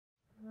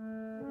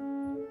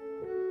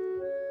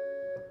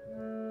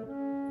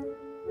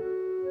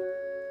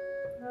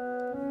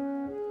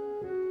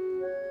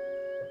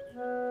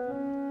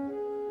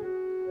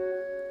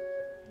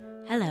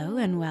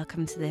and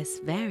welcome to this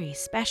very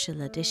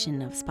special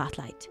edition of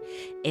Spotlight.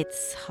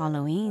 It's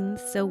Halloween,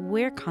 so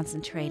we're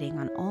concentrating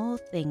on all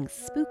things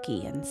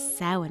spooky and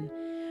Samhain.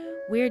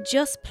 We're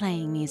just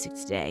playing music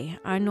today.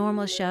 Our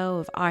normal show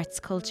of arts,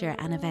 culture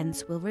and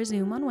events will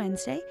resume on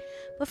Wednesday,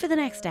 but for the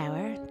next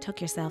hour, tuck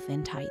yourself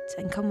in tight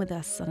and come with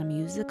us on a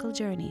musical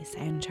journey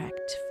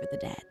soundtracked for the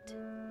dead.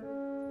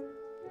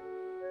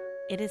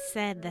 It is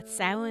said that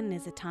Samhain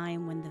is a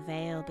time when the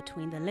veil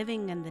between the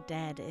living and the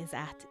dead is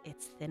at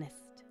its thinnest,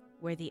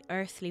 where the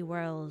earthly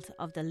world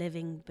of the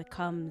living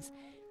becomes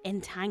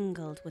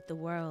entangled with the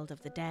world of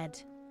the dead.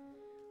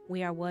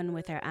 We are one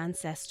with our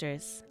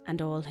ancestors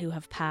and all who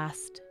have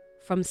passed,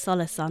 from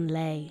solace on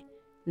lay,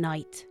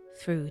 night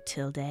through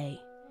till day.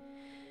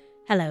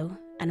 Hello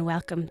and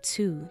welcome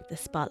to the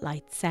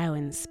Spotlight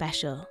Samhain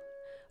Special.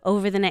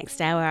 Over the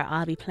next hour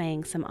I'll be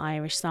playing some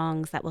Irish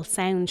songs that will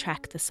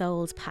soundtrack the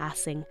soul's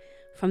passing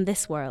from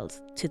this world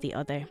to the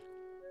other.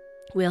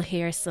 We'll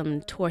hear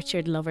some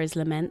tortured lovers'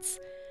 laments,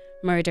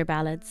 murder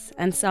ballads,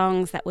 and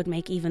songs that would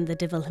make even the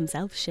devil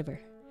himself shiver.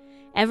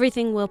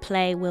 Everything we'll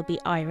play will be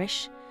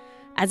Irish,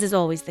 as is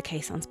always the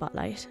case on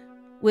Spotlight.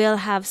 We'll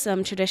have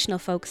some traditional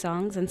folk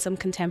songs and some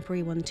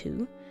contemporary one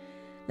too.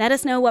 Let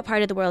us know what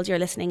part of the world you're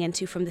listening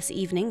into from this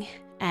evening.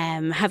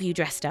 Have you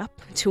dressed up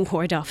to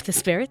ward off the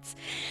spirits?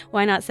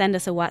 Why not send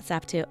us a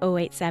WhatsApp to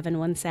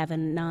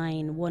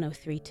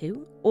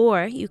 08717911032,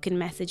 or you can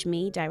message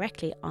me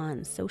directly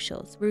on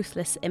socials.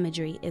 Ruthless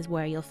Imagery is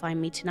where you'll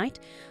find me tonight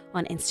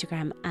on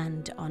Instagram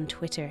and on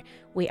Twitter.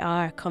 We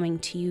are coming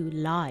to you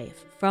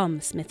live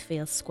from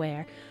Smithfield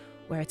Square,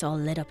 where it's all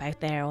lit up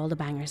out there, all the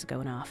bangers are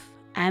going off.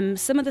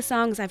 Some of the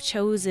songs I've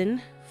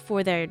chosen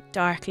for their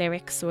dark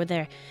lyrics or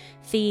their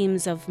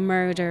themes of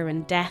murder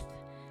and death.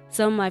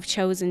 Some I've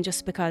chosen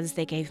just because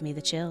they gave me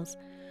the chills.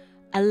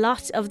 A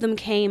lot of them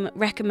came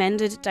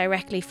recommended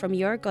directly from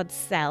your good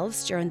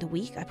selves during the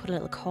week. I put a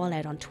little call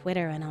out on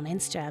Twitter and on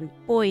Insta, and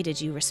boy did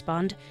you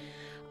respond.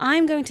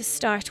 I'm going to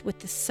start with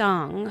the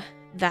song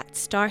that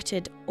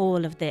started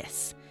all of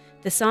this.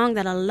 The song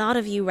that a lot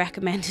of you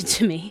recommended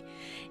to me.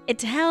 It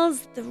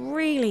tells the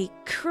really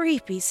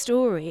creepy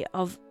story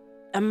of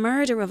a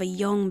murder of a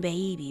young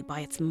baby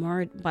by its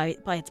mother.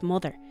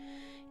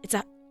 It's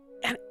a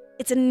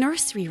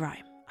nursery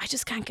rhyme. I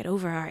just can't get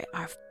over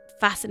our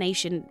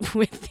fascination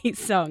with these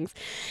songs.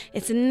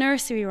 It's a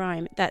nursery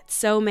rhyme that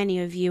so many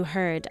of you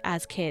heard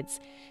as kids.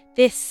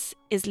 This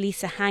is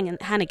Lisa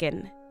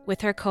Hannigan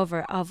with her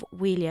cover of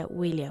Wheelia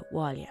Wheelia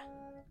Whalia.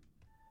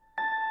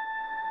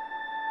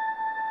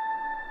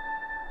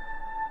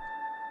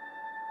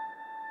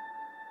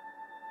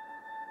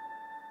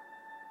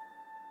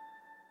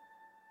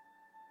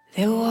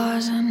 There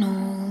was an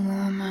old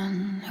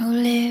woman who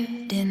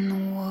lived in the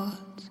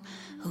woods,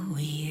 a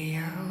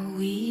wheelia,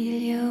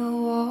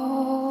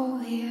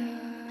 warrior.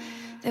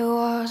 There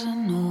was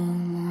an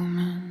old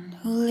woman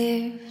who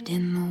lived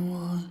in the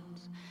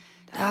woods,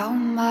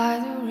 down by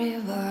the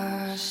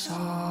river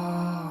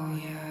Sawyer.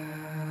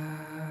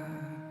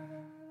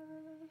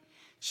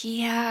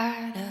 She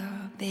had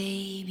a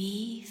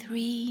baby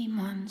 3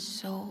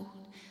 months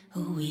old, a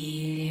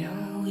wheelia,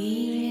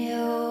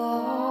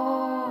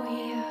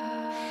 warrior.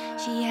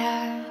 She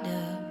had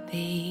a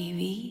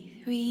baby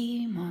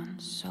 3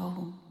 months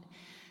old,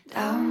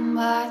 down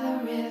by the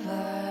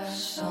river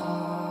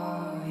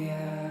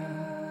Sawyer.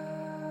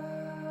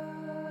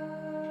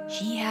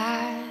 She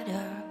had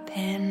a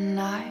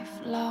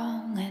penknife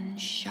long and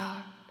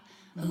sharp,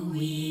 a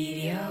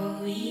wheelia,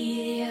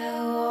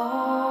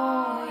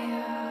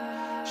 warrior.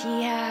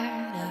 She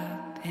had a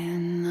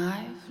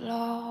penknife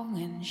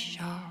long and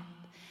sharp,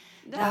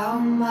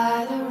 down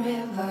by the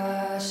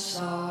river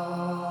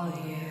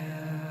Sawyer.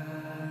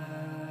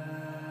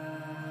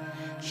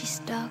 She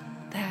stuck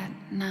that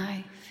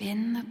knife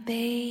in the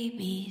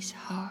baby's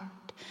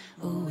heart,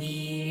 a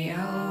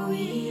wheelia,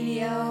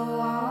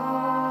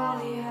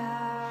 warrior.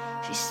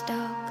 She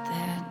stuck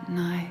that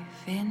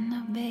knife in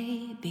the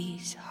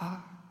baby's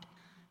heart,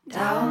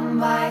 down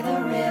by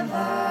the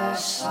river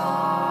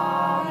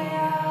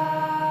Sawyer.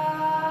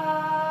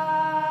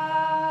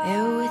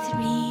 There were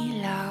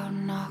 3 loud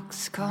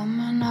knocks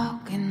come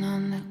knocking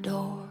on the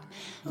door,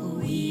 a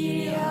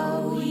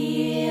wheelia,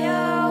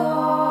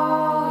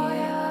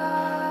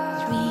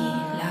 warrior. 3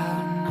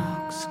 loud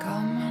knocks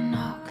come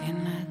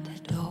knocking at the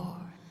door,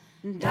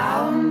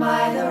 down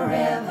by the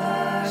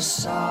river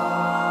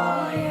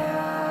Sawyer.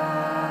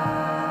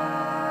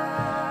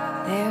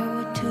 There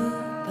were 2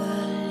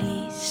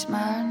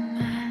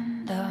 policemen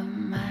and a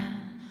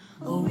man,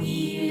 a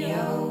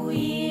wheelia,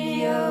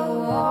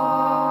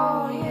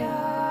 warrior.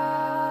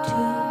 2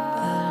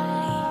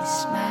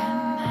 policemen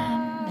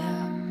and a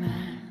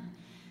man,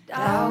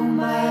 down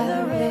by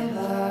the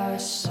river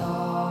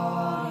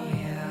Sawyer.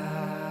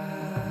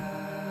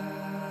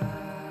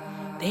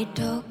 They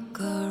took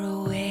her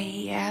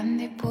away and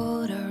they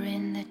put her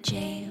in the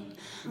jail,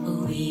 a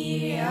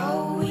wheelia,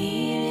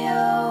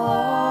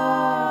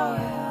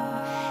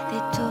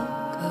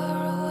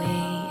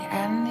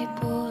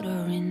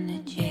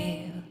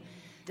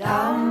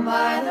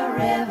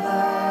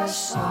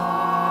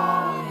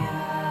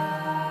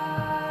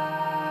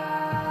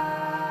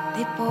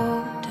 They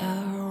put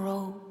a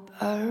rope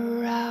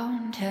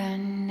around her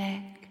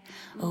neck.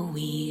 Oh,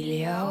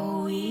 wheelie,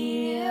 oh,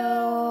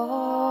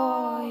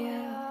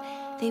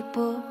 yeah. They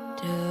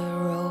put a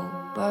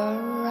rope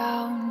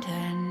around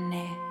her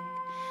neck.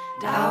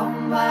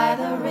 Down by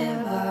the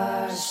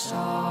river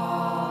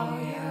Sawyer.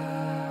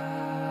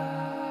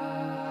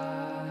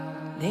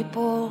 They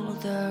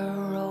pulled the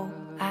rope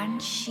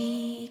and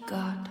she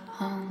got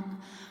hung.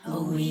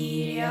 Oh,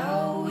 wheelie,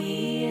 oh,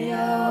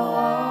 yeah.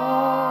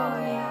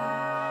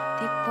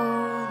 They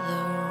pulled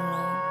the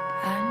rope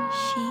and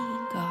she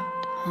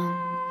got hung.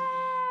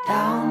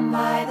 Down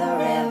by the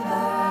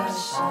river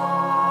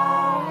Sawyer.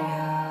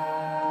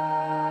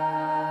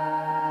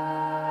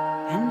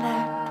 And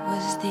that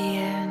was the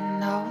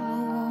end of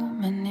the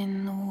woman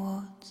in the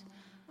woods.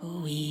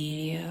 Oh,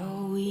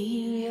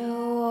 wheelie,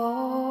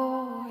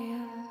 oh,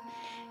 yeah.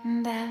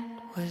 And that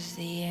was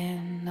the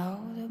end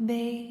of the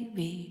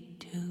baby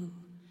too.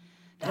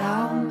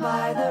 Down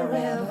by the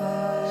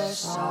river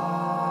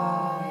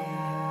Sawyer.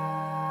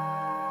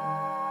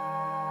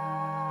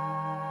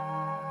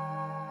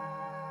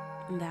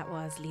 That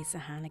was Lisa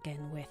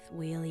Hannigan with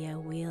Wheelia,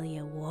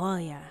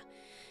 Wheelia.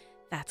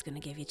 That's going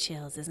to give you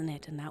chills, isn't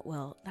it? And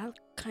that'll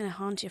kind of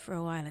haunt you for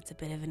a while. It's a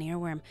bit of an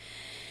earworm.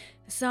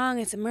 The song,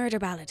 it's a murder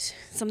ballad.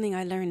 Something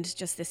I learned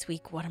just this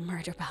week what a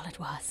murder ballad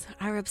was.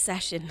 Our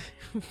obsession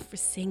for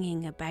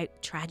singing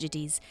about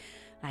tragedies,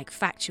 like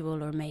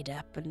factual or made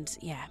up, and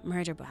yeah,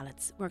 murder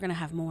ballads. We're going to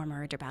have more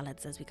murder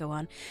ballads as we go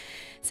on.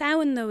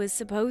 Samhain, though, is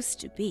supposed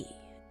to be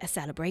a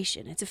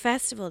celebration. It's a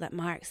festival that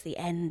marks the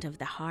end of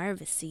the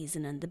harvest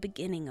season and the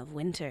beginning of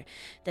winter,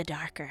 the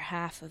darker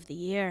half of the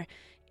year.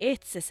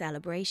 It's a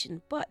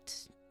celebration,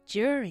 but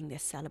during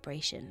this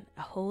celebration,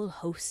 a whole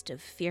host of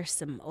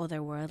fearsome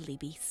otherworldly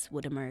beasts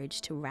would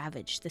emerge to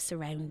ravage the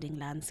surrounding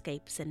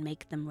landscapes and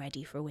make them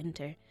ready for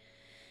winter.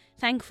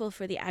 Thankful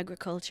for the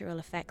agricultural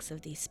effects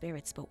of these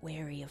spirits, but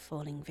wary of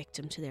falling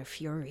victim to their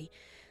fury,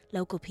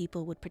 local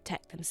people would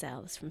protect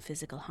themselves from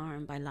physical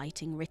harm by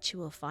lighting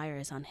ritual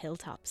fires on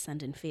hilltops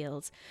and in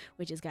fields,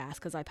 which is gas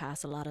because I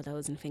pass a lot of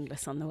those in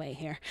Finglas on the way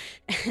here.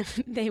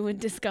 They would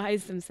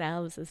disguise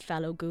themselves as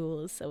fellow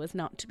ghouls so as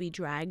not to be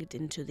dragged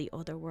into the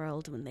other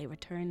world when they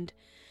returned.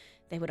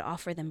 They would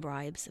offer them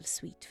bribes of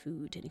sweet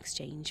food in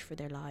exchange for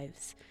their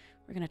lives.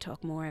 We're going to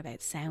talk more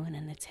about Samhain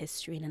and its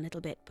history in a little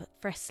bit, but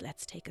first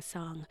let's take a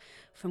song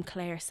from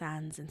Claire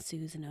Sands and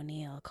Susan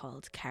O'Neill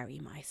called Carry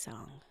My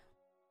Song.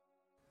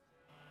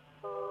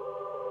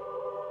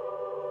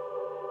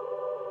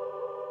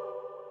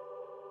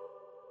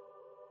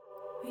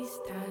 We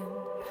stand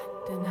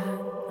hand in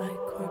hand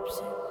like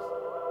corpses.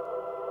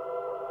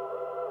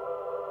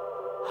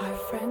 Our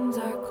friends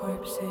are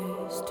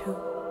corpses too.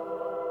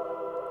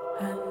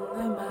 And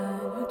the man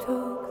who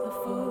took the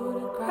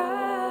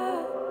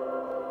photograph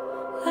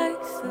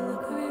likes the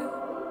look of you.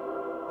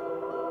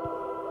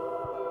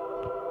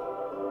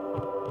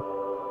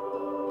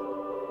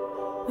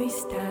 We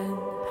stand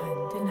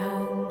hand in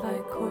hand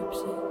like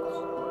corpses.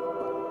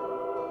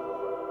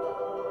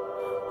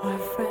 Our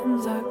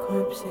friends are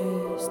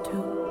corpses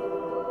too.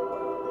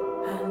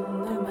 And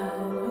the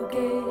man who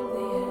gave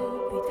the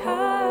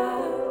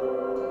epitaph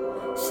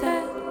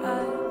said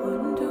I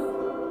wouldn't do.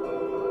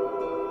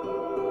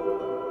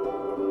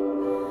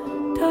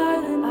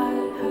 Darling, I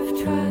have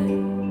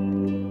tried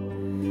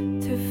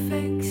to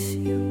fix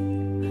you.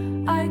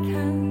 I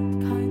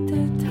can't count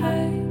the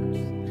times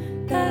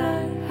that I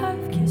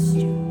have kissed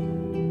you.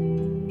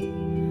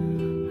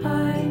 I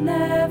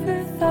never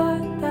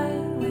thought that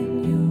when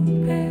you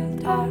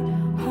built our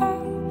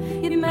home,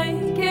 you'd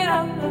make it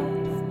out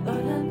of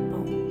blood and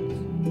bones.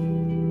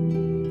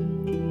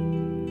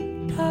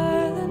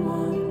 Darling,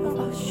 one of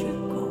us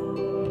should go.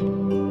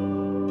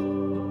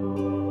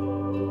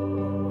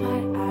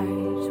 My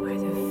eyes were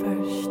the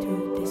first to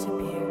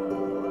disappear.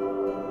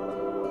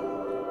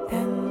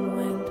 Then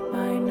went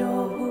my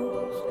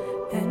nose,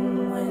 then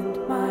went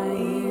my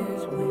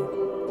ears with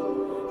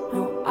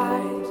no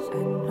eyes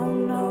and no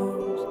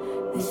nose.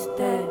 This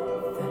death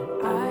that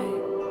I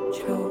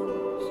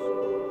chose.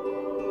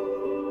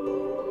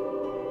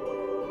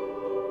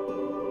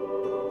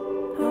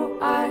 No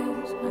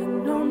eyes and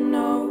no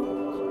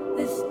nose.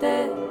 This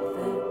death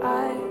that I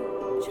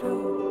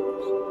chose.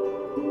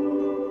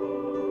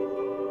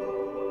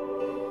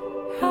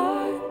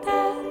 Your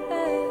death,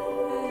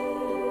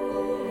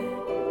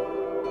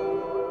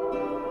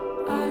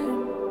 I'm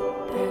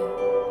dead.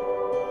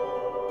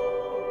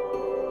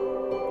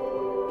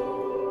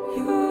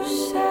 You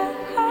said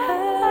I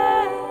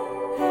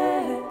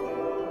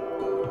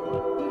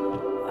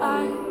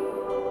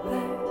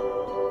let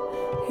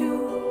you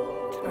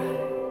try.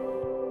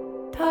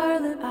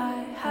 Darling, I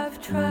have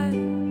tried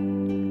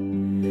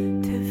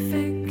to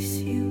fix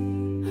you.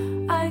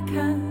 I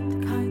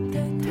can't count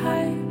the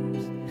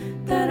times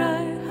that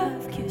I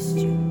have kissed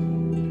you.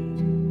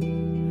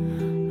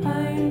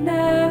 I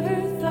never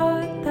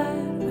thought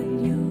that when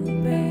you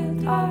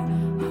built our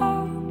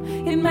home,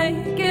 you'd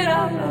make it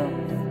out of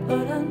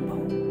blood and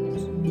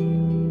bones.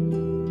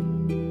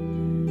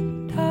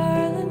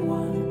 Darling,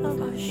 one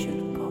of us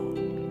should go.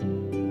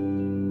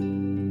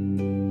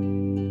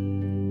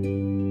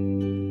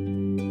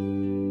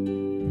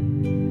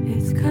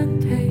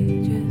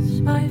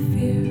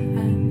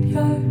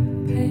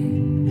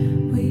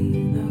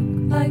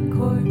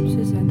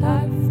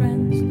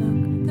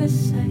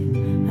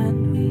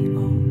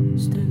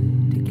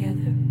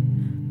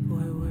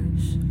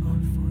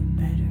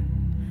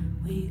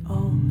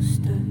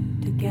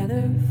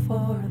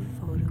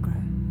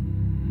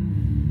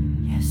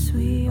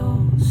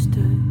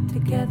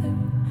 together,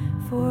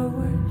 for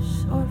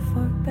worse or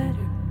for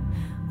better.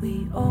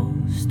 We all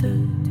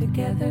stood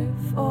together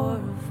for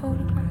a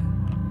photograph.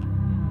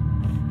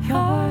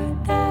 You're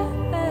dead.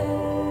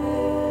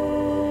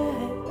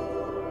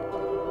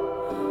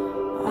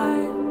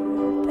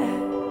 I'm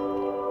dead.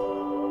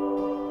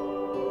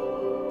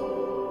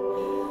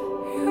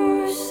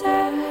 You're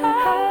sad.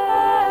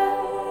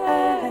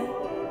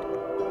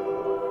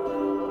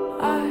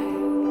 I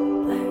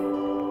bled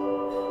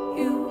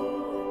you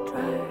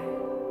dry.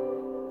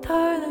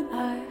 Darling,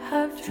 I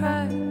have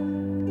tried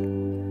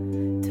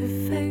to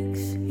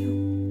fix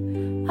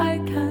you. I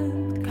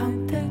can't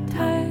count the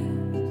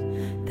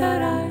times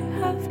that I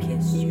have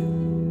kissed you.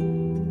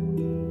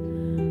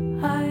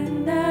 I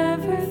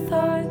never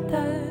thought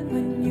that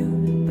when you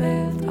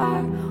built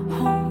our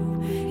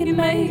home, you'd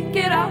make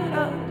it out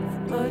of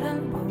blood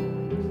and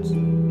bones.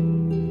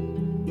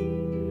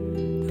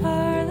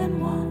 Darling,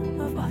 one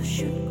of us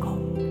should go.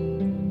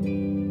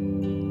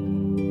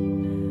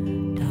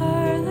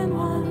 Darling,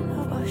 one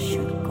of us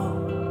should go.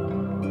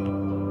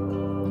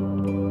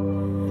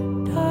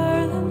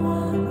 Darling,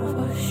 one of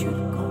us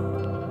should go.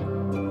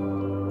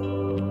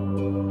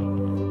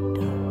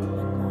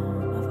 Darling,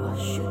 one of us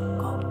should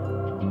go.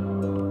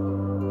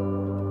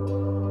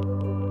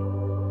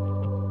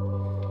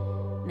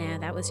 Now,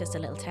 that was just a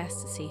little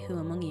test to see who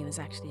among you is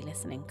actually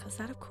listening, because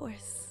that, of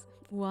course,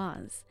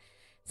 was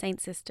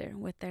Saint Sister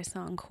with their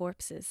song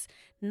Corpses,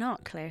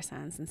 not Claire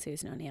Sands and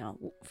Susan O'Neill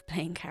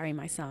playing Carry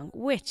My Song,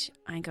 which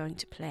I'm going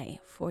to play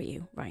for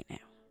you right now.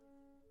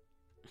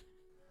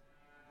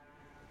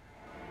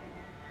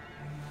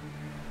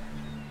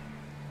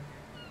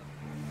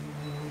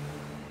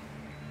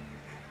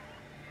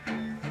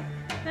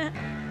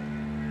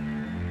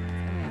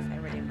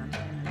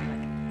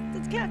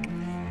 It's clock.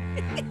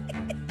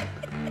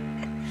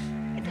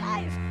 It's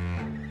live.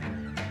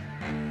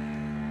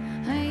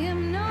 I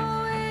am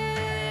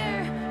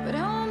nowhere but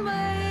home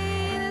by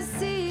the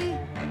sea.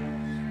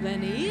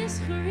 Wanneer is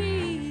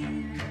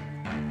gereed,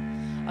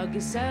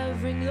 agus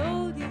every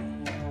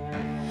loading.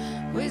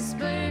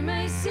 Whisper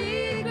my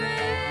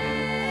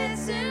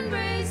secrets,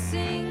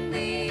 embracing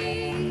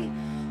thee.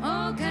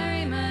 Oh,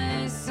 carry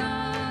my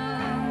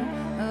song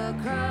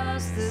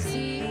across the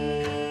sea.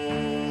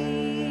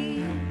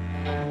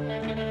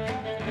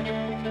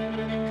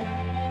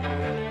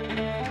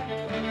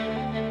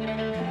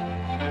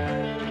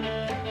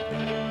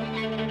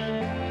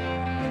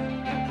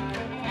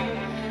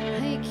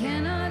 I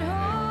cannot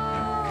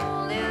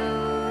hold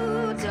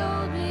you,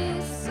 told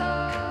me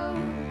so.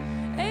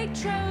 Ik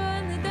trouw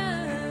aan de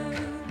dam,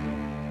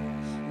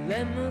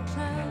 let me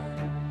cloud.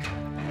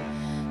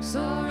 So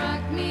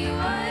rock me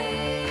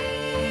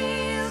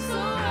wild, so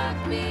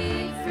rock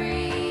me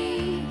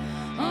free.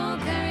 Oh,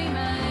 carry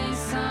my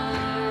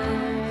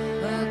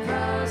song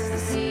across the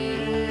sea.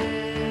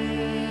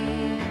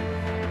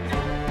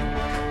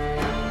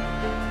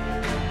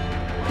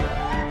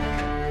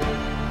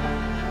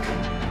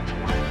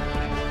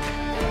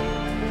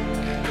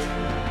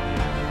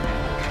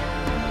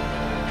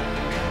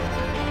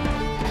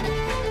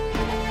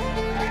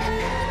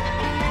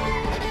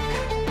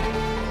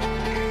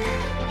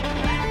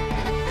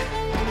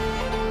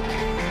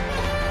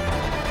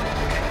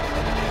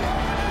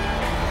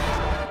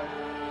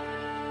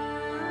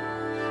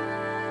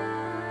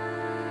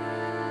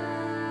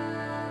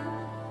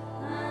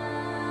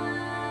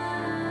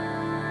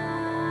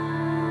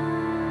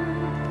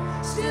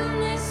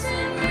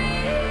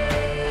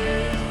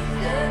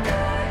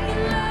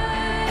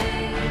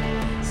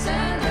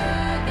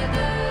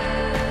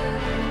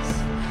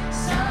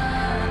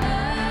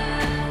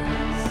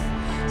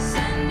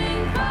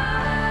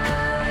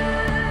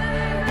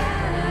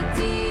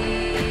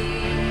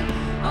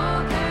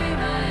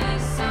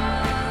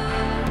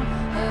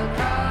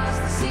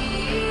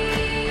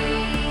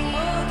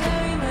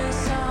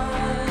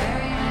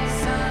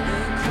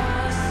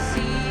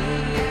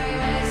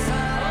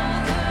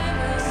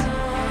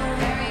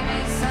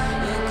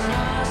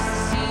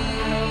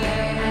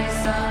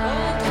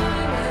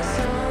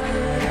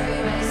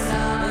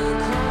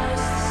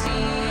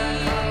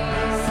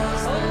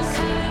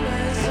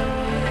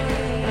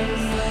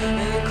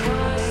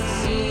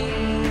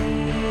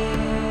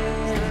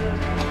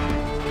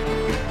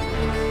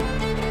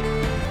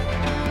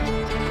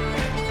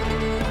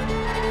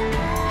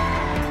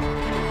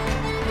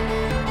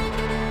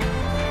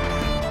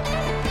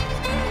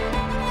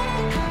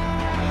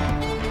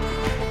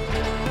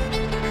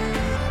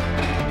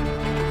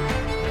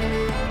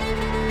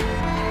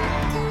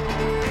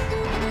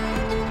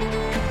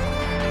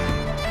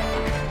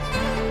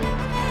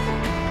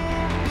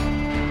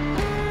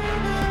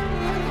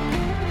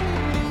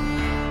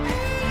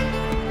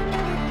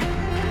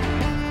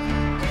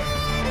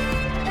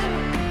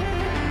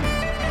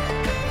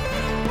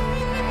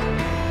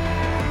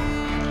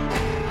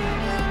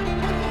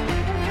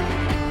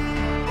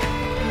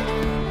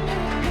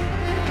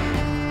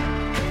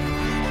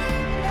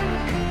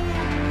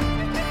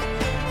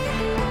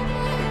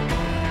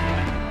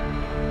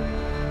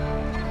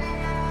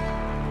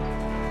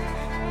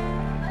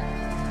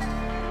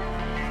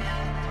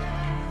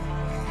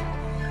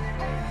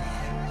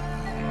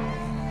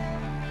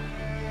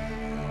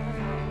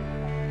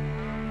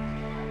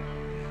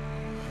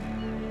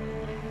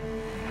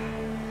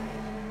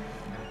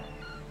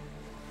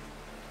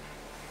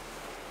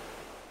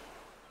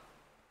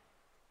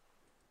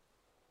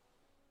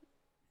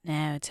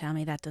 Now, tell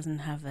me that doesn't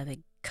have a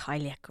big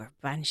Kyliak or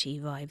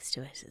Banshee vibes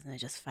to it. Isn't it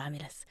just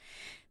fabulous?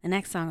 The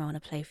next song I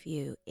want to play for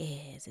you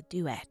is a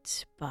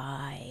duet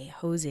by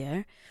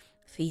Hosier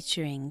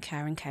featuring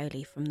Karen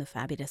Cowley from the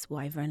fabulous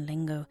Wyvern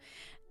Lingo.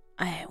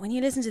 When you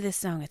listen to this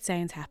song, it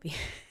sounds happy.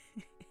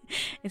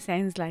 It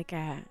sounds like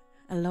a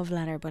love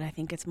letter, but I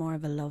think it's more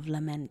of a love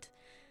lament.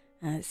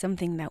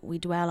 Something that we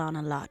dwell on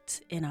a lot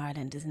in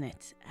Ireland, isn't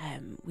it?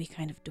 We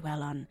kind of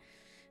dwell on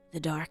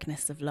the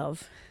darkness of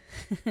love.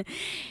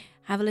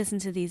 Have a listen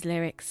to these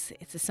lyrics.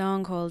 It's a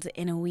song called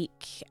In a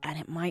Week, and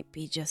it might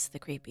be just the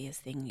creepiest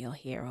thing you'll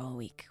hear all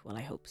week. Well,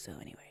 I hope so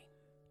anyway.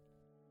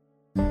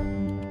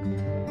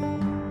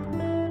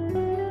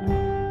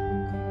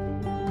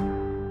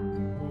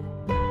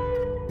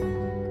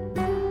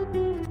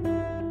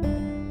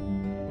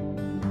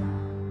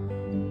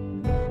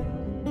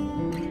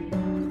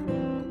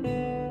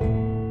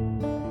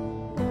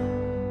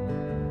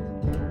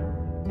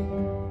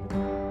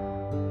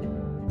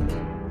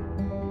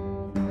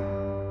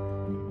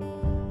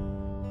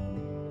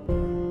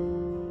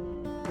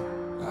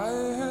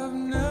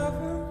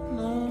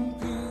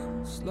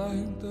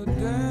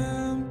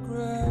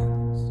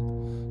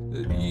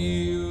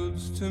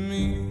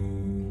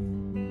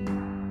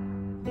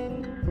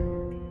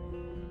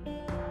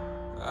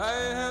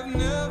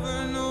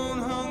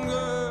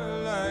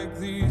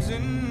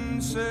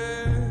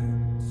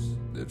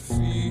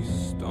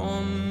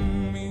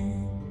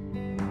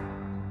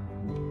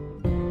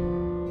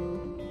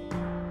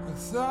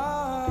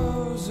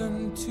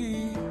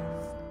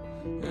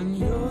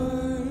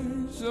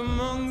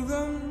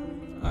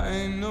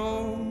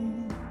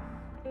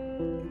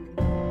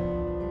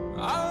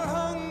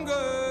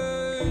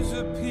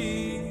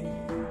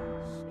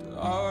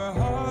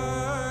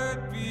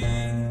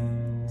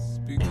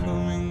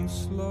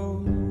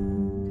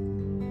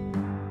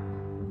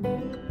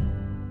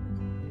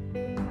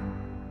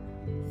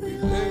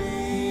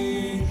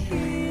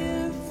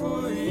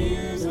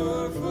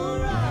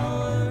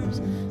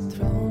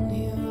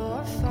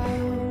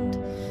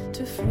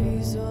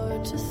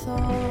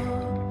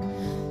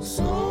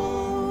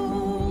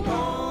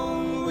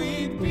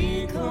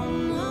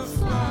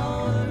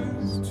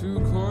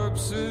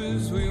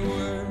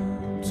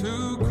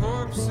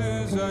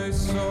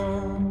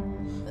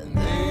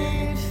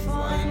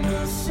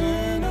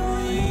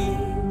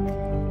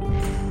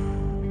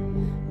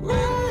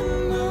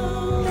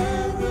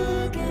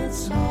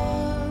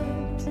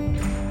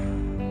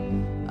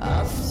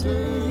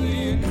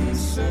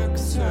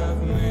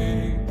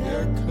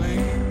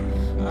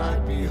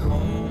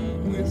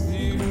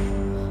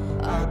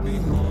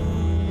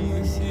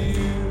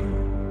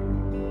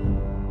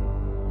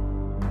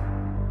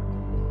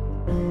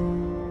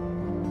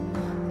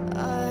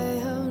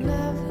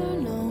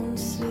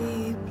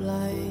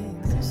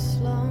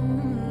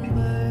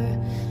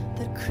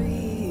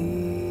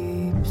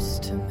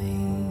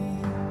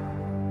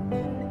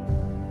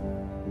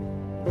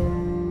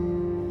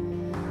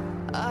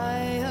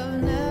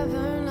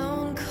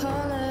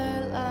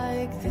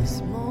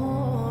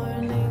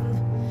 Morning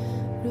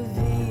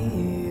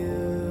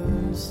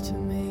reveals to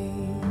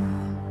me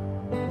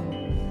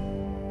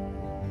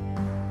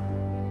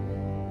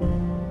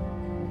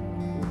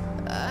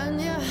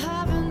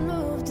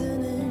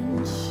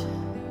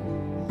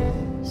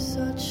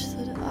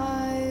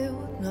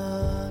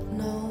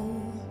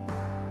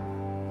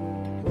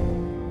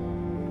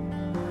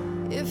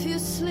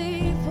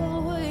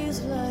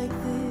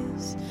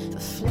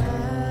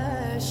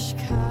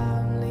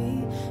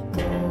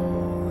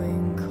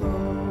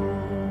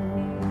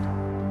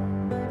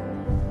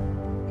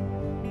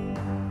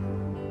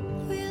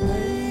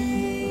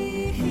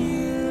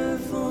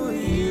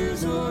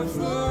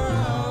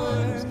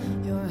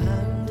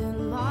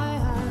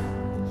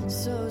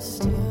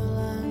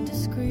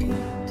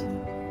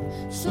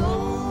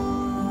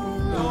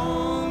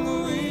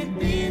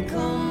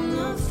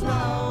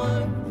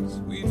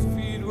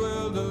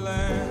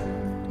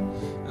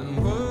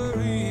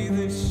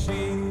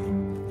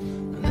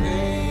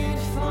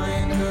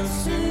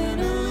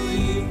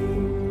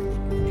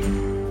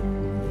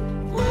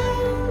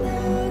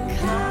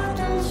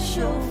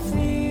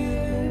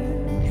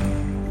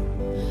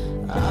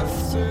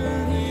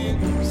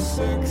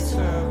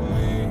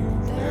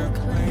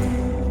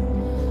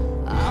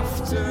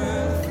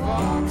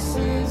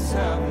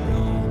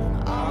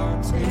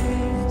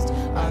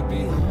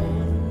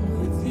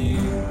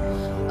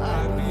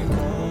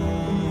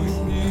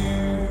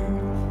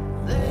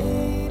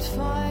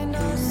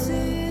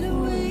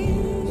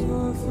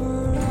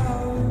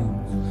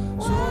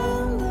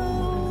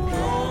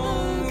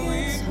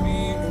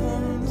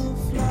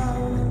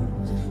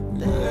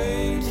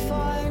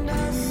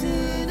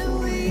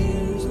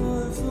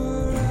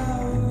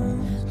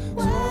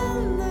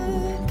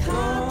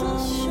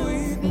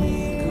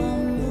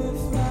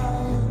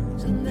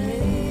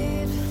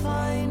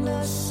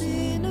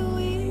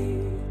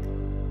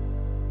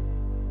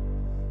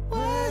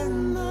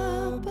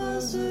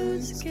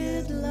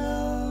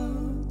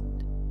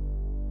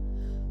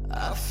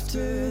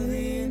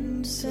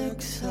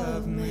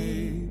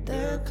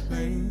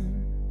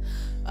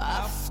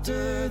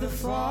After the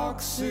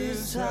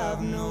foxes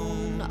have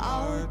known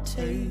our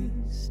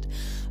taste,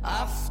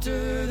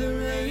 after the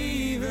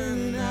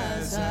raven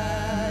has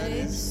had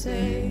its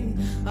say,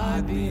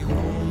 I'd be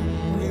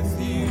home with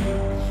you,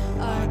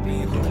 I'd be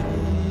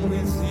home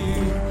with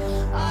you,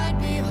 I'd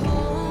be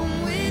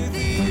home with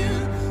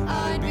you,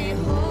 I'd be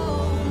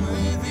home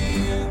with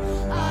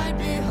you, I'd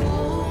be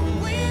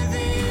home with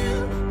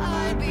you,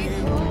 I'd be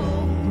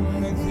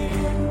home with you.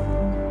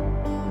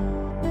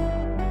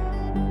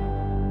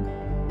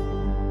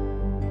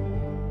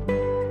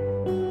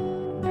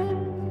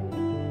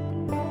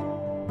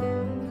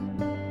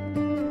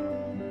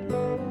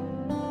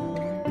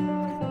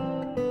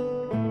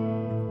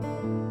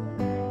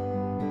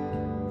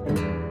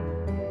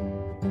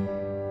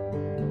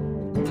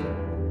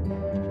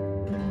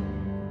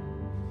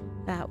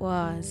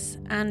 Was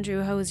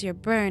Andrew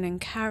Hosier-Byrne and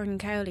Karen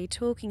Cowley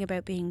talking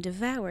about being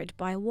devoured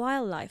by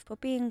wildlife but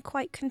being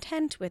quite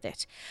content with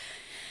it.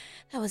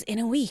 That was in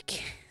a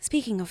week.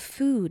 Speaking of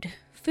food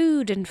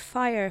and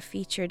fire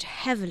featured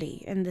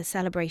heavily in the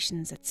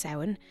celebrations at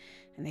Samhain,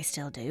 and they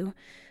still do.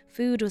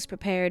 Food was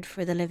prepared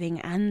for the living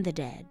and the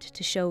dead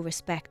to show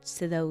respect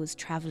to those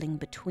travelling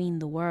between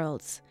the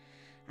worlds.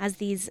 As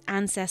these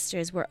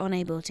ancestors were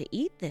unable to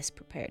eat this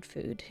prepared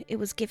food, it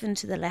was given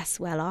to the less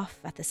well-off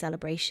at the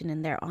celebration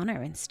in their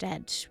honour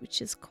instead,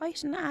 which is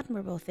quite an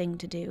admirable thing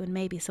to do and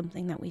maybe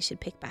something that we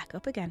should pick back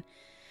up again.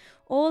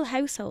 All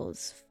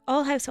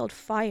household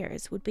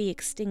fires would be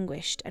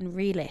extinguished and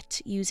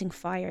relit using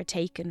fire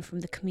taken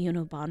from the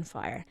communal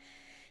bonfire.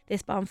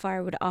 This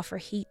bonfire would offer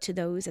heat to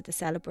those at the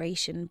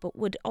celebration, but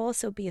would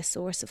also be a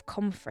source of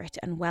comfort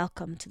and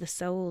welcome to the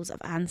souls of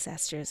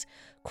ancestors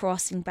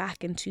crossing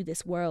back into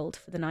this world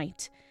for the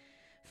night.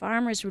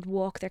 Farmers would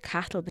walk their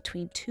cattle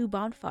between two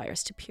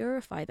bonfires to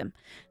purify them.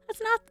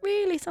 That's not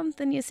really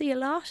something you see a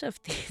lot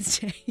of these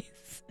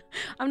days.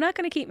 I'm not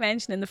going to keep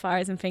mentioning the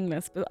fires in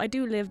Finglas, but I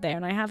do live there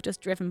and I have just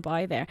driven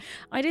by there.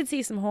 I did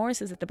see some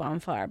horses at the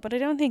bonfire, but I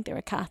don't think they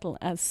were cattle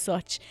as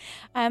such.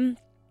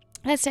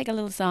 Let's take a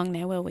little song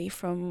now, will we,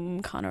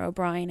 from Conor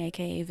O'Brien,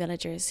 aka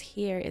Villagers.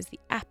 Here is the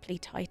aptly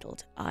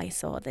titled I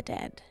Saw the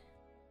Dead.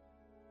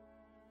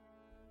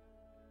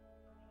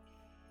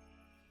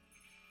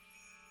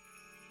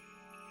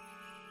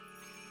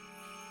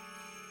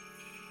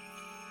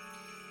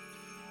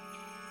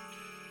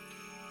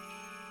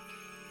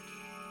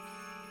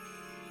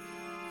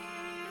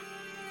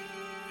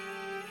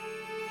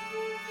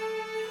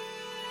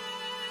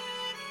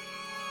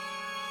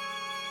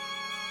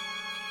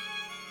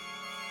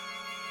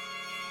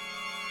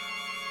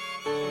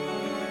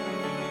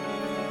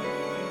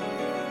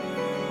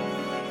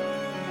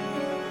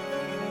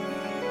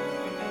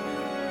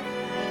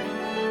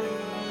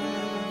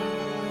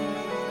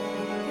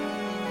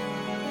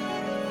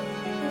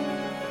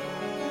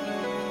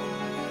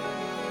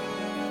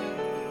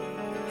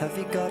 Have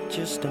you got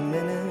just a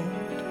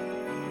minute?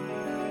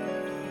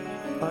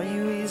 Are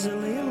you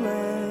easily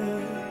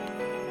led?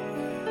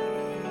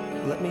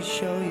 Let me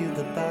show you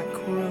the back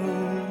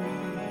room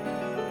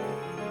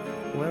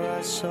where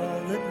I saw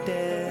the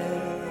dead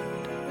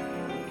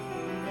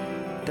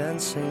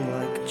dancing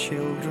like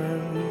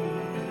children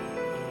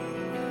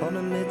on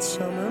a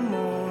midsummer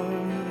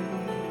morn.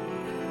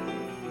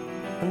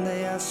 And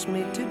they asked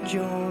me to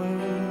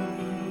join.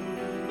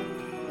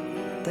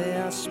 They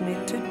asked me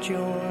to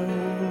join,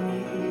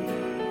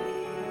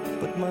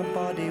 but my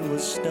body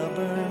was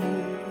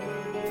stubborn,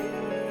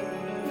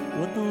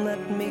 wouldn't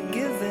let me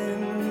give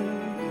in.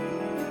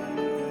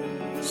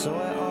 So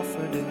I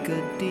offered a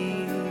good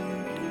deed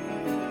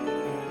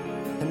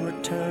in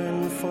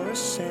return for a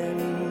sin.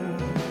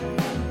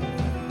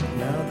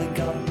 Now they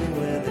got me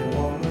where they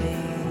want me,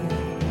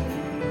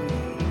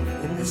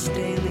 in this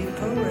daily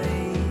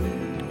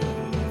parade,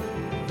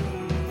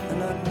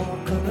 and I'd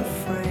walk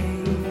unafraid.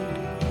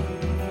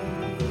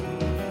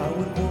 I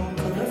would walk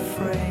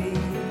unafraid,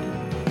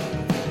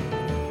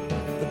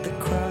 but the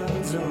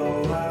crowds are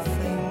all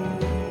laughing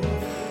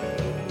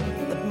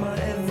at my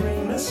every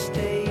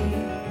mistake,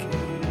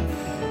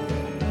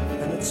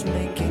 and it's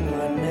making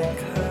my neck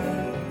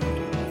hurt,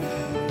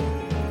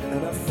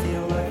 and I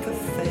feel like a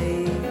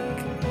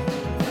fake.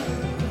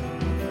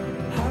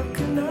 How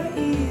can I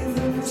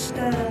even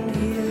stand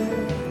here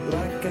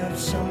like I've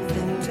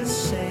something to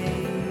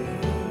say?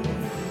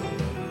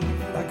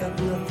 I got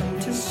nothing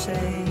to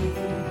say.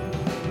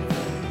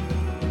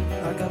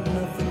 I got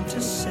nothing to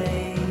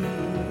say,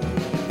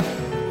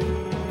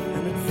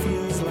 and it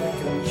feels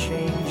like I'm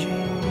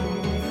changing,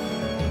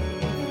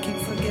 keep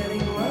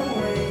forgetting my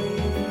way.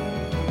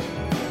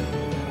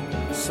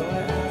 So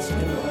I asked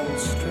an old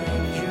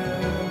stranger,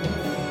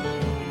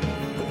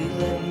 but he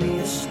led me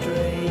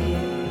astray.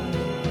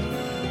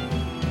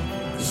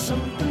 There's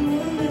something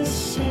we're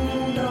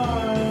missing,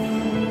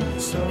 darling,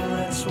 so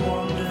let's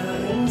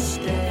wander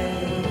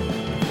instead,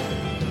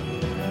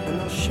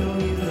 and I'll show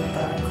you the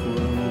back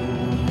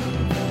room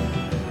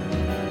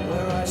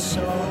where I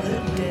saw the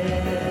dead.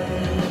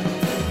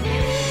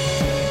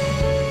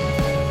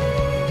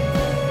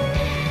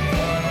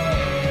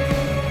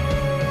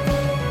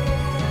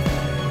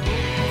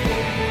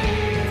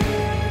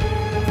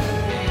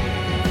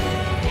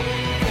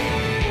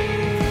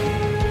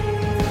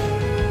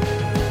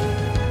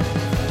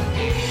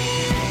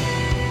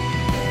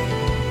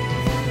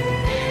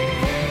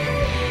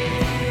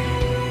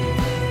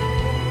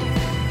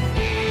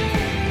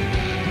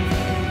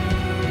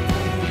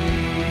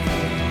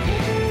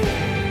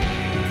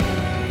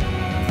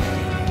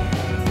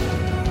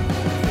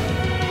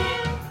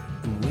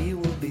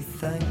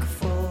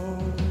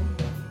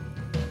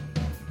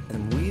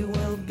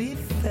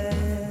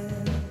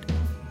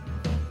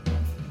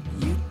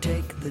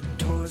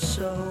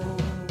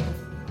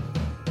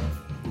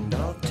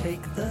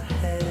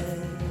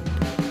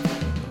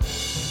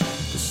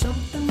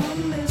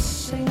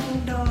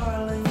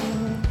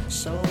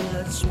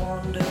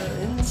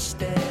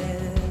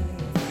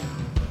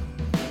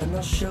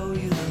 I'll show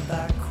you the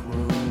back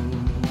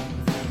room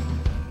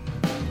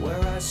where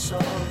I saw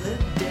the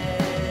dead.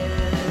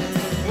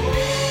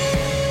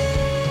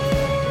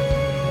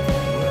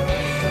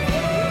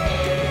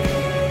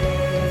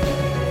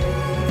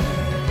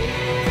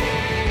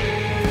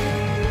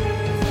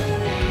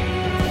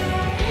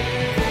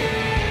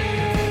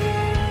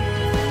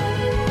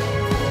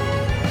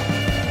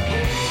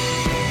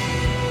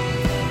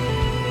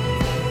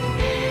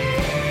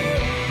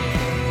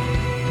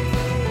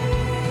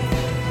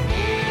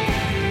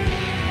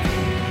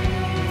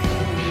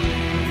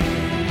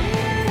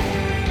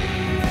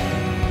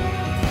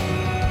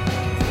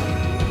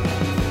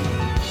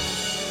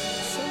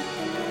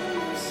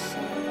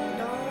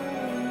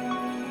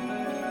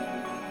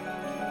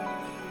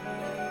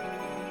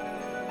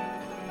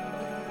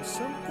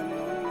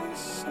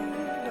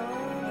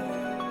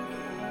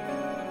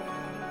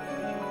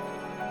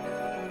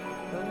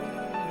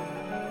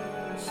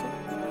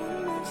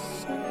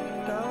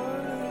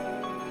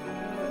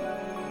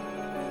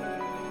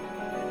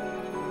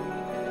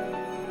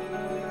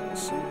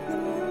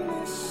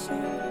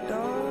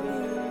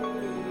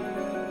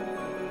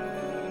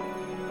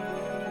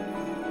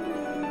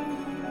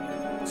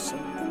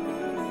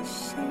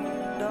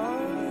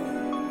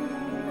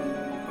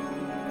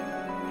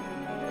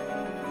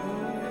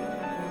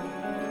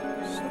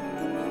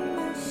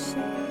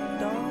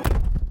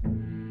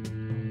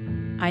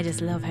 I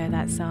just love how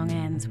that song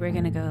ends. We're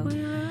going to go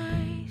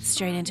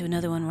straight into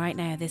another one right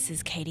now. This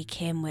is Katie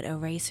Kim with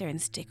Eraser, and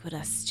stick with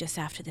us just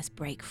after this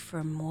break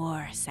for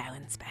more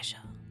Samhain Special.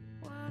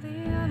 While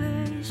the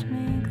others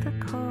make the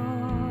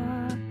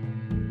call,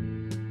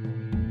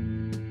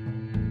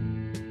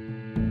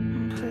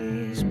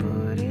 please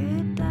put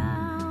it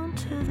down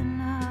to the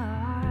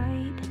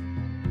night.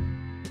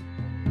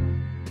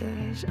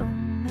 There's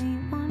only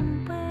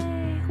one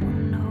way we'll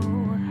know.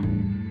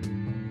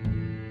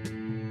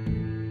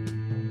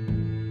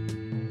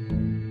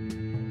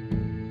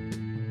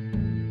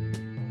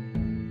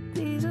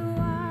 These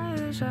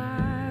wires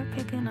are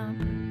picking up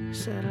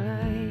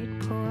satellite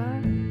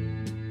core,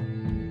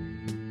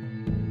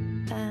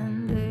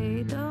 and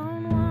they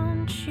don't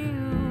want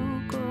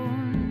you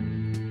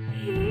going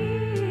here.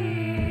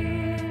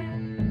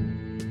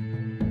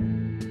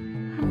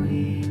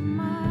 We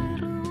might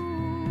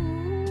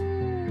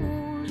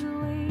lose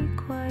away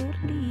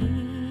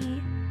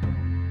quietly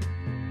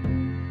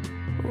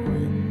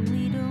when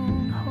we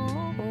don't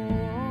hold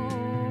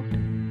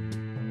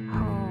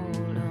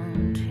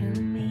on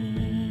to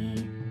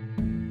me.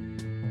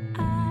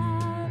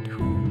 And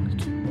who's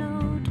to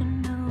know, to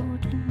know,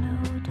 to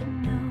know, to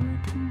know,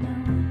 to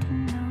know, to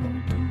know,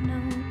 to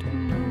know, to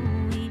know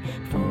we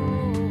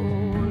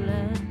fall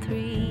at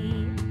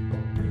 3.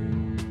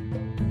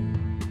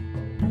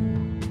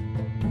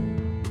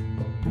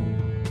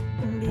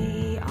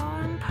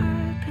 Beyond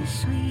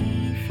purpose,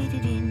 we fit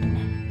it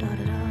in,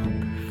 dotted up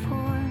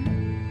form.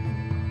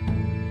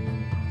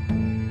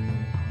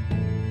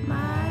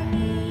 My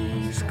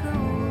knees go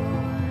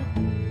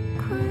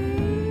crazy.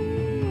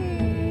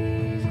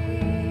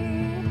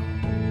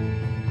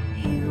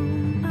 You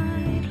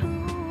might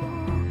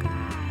look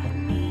at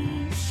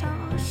me so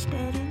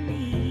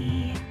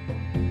steadily,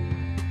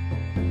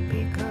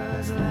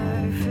 because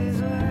life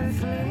is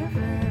worth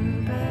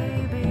living,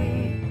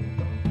 baby,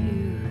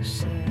 you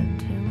said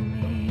to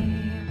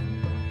me.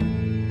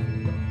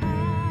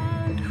 And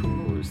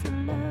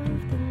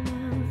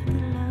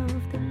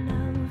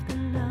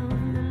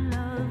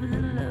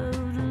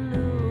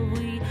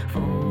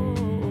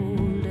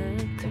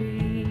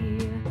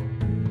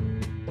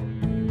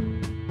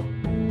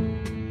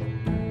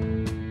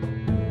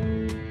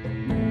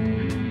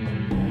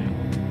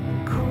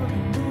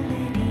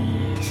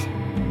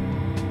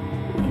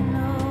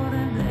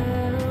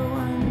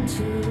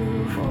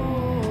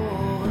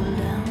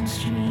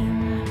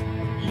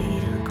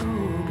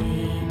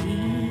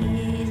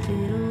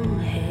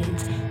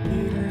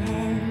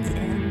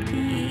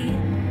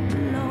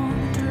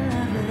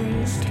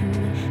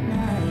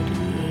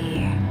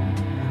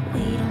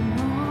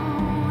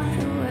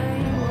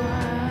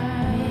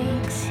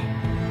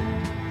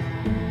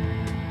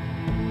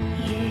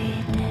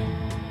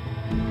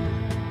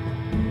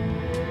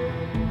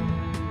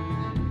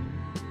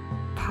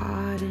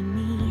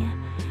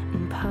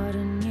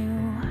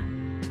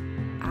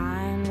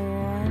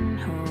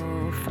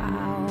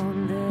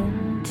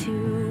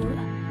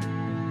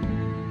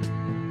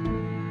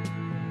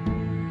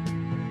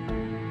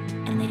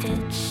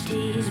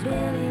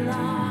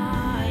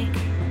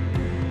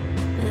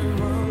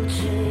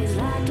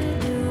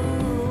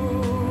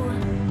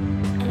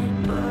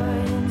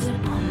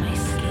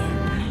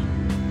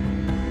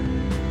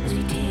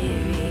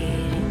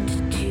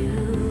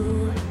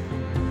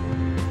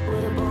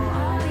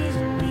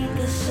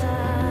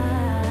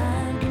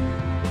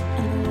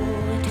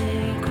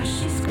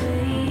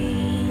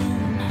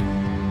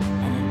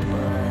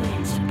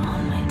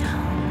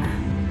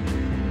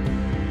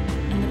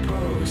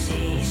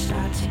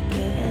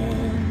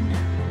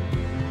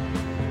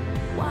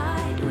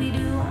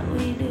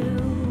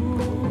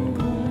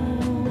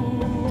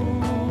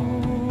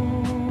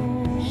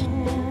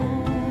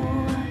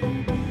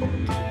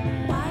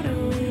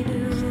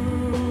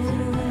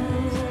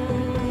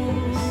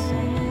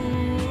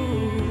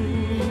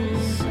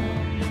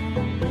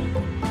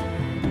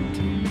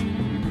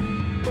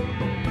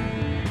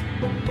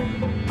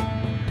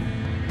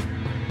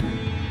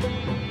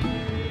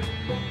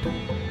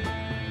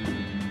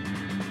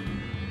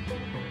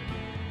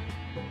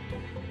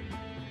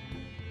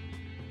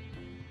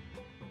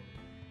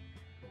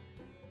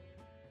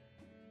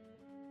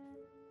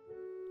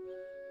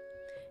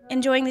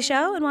Enjoying the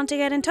show and want to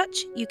get in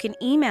touch? You can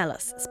email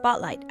us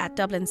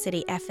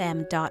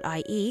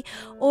spotlight@dublincityfm.ie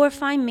or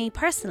find me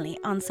personally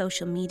on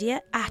social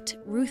media at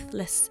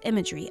Ruthless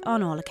Imagery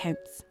on all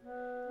accounts.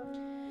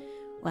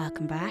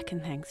 Welcome back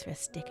and thanks for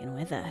sticking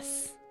with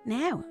us.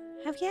 Now,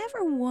 have you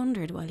ever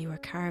wondered while you were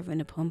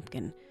carving a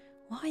pumpkin,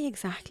 why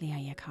exactly are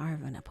you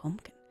carving a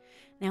pumpkin?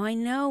 Now,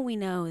 we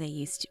know they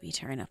used to be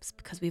turnips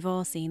because we've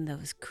all seen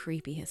those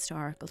creepy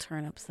historical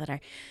turnips that are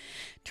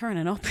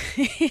turning up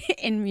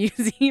in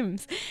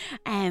museums.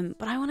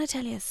 But I want to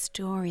tell you a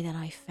story that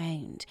I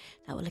found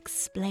that will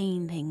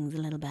explain things a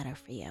little better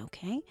for you,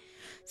 okay?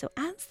 So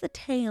as the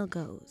tale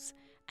goes,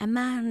 a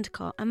man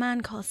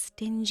called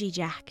Stingy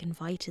Jack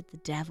invited the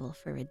devil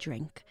for a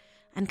drink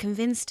and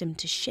convinced him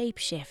to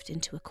shapeshift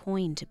into a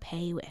coin to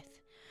pay with.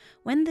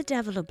 When the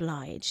devil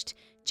obliged,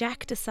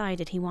 Jack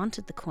decided he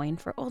wanted the coin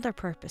for other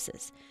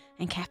purposes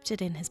and kept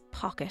it in his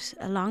pocket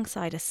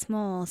alongside a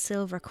small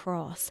silver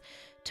cross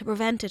to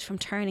prevent it from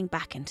turning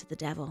back into the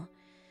devil.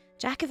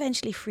 Jack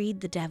eventually freed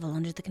the devil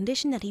under the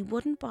condition that he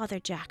wouldn't bother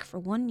Jack for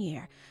 1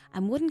 year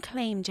and wouldn't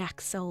claim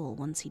Jack's soul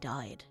once he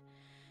died.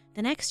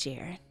 The next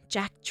year,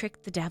 Jack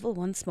tricked the devil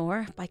once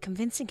more by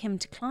convincing him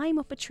to climb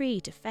up a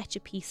tree to fetch a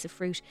piece of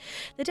fruit.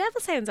 The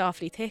devil sounds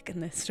awfully thick in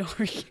this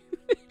story.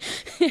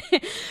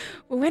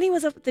 But when he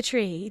was up the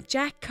tree,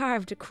 Jack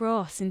carved a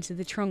cross into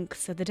the trunk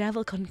so the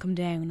devil couldn't come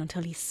down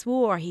until he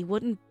swore he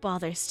wouldn't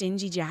bother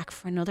Stingy Jack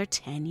for another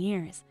 10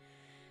 years.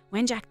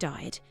 When Jack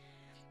died,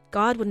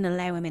 God wouldn't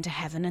allow him into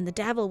heaven and the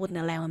devil wouldn't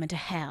allow him into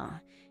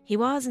hell. He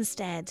was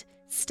instead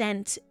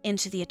sent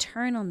into the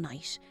eternal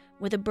night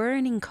with a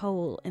burning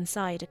coal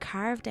inside a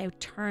carved out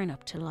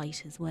turnip to light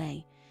his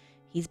way.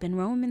 He's been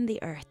roaming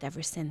the earth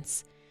ever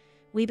since.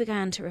 We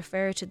began to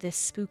refer to this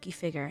spooky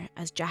figure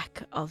as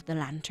Jack of the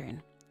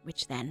Lantern,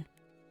 which then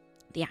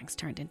the Yanks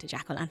turned into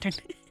Jack-o'-lantern.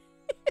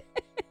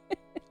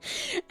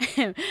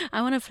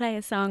 I want to play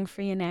a song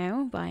for you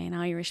now by an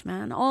Irish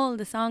man. All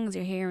the songs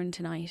you're hearing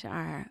tonight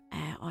are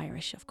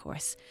Irish, of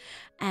course.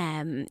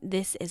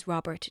 This is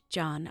Robert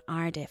John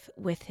Ardiff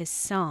with his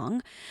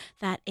song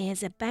that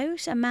is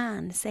about a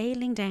man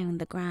sailing down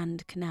the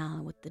Grand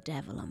Canal with the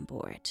devil on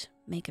board.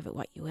 Make of it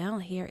what you will.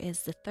 Here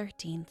is the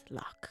 13th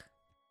Loch.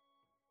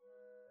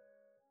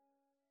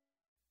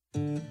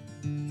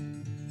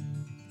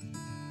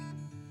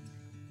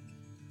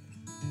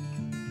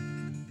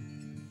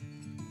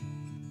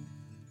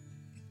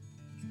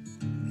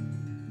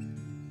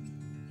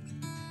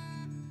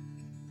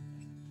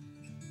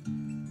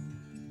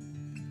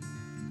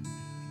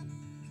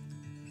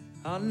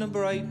 On a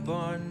bright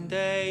born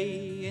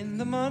day in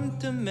the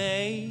month of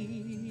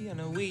May,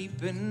 and a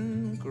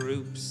weeping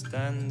group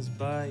stands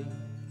by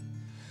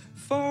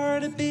for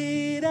to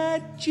bid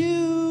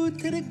adieu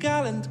to the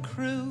gallant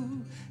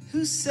crew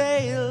who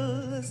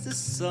sail as the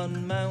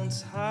sun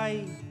mounts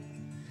high.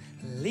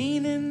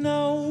 Leaning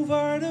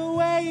over the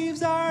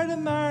waves are the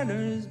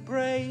mariners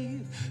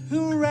brave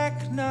who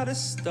reck not a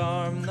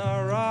storm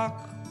nor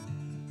rock.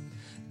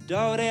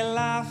 Though they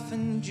laugh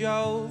and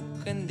joke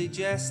and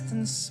digest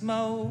and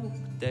smoke,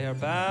 they are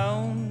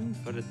bound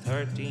for the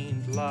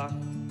 13th Loch.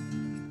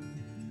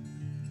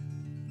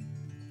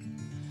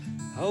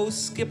 Oh,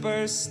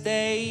 skipper,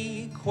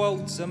 stay,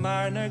 quotes a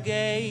mariner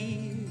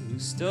gay who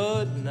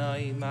stood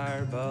nigh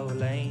Marbow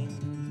Lane.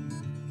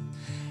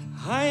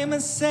 I'm a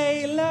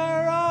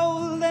sailor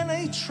old and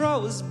I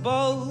trow as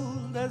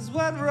bold as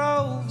what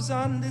roves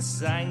on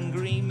this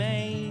angry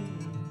main.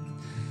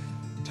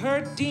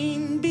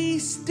 13, be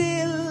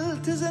still,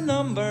 'tis a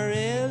number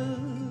ill.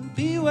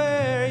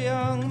 Beware,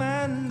 young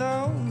man,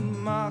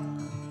 don't mock.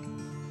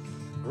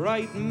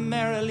 Right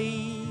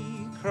merrily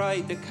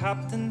cried the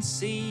captain,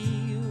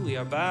 see, we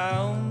are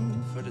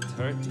bound for the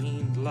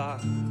 13th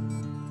Loch.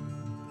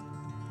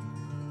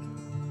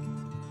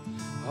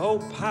 Oh,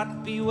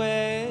 Pat,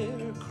 beware,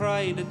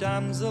 cried the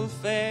damsel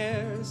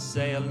fair,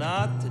 sail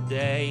not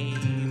today,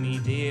 me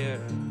dear.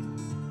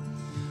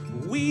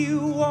 We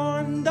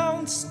warn,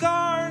 don't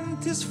scorn,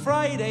 'tis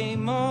Friday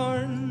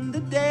morn, the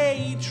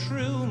day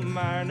true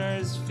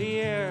mariners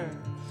fear.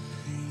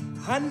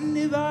 And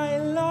if I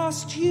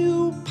lost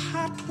you,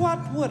 Pat, what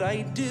would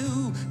I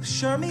do?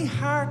 Sure me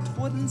heart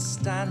wouldn't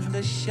stand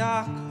a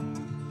shock.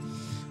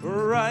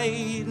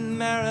 Right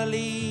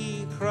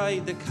merrily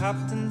cried the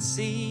captain,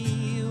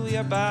 see, we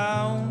are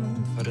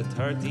bound for the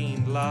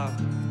 13th Loch.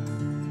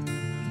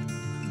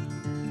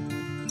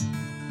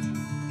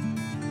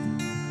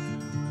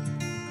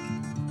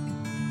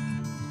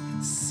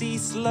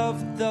 Cease,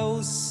 love,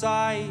 those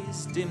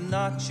sighs, dim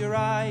not your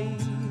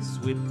eyes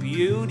with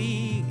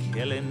beauty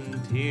killing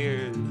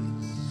tears.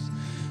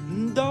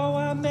 Though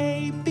I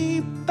may be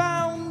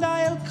bound,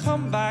 I'll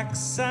come back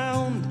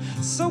sound,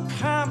 so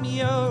calm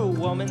your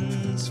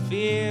woman's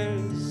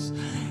fears.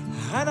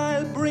 And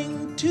I'll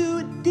bring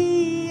to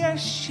thee a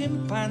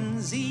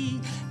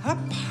chimpanzee, a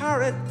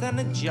parrot and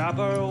a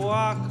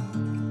jabberwock,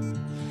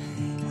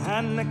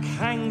 and a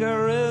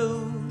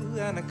kangaroo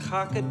and a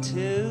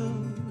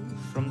cockatoo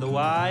from the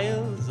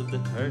wilds of the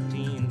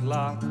 13th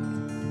Loch.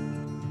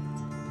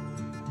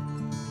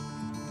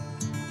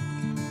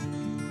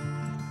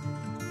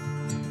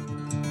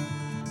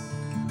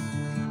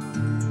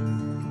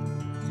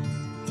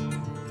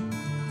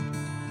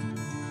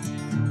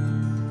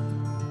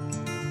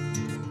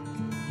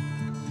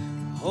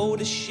 Oh,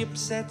 the ship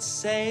set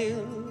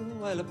sail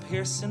while a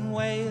piercing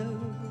wail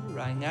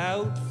rang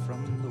out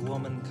from the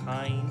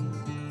womankind.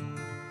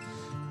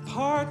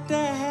 Port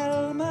the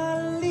helm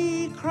a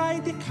lee,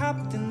 cried the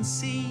captain,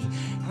 see,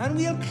 and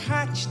we'll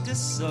catch the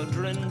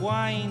southern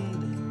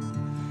wind.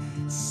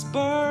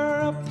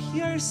 Spur up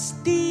your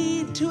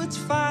steed to its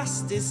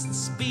fastest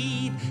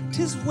speed,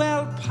 'tis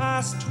well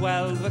past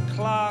 12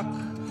 o'clock.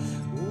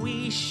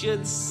 We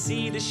should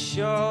see the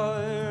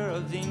shore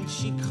of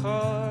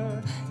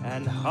Inchicore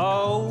and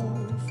ho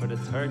for the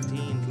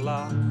 13th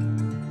lock.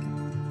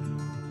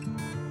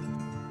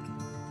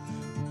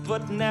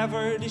 But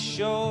never the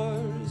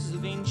shores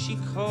of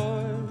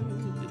Inchicore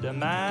did a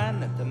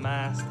man at the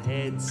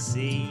masthead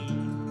see.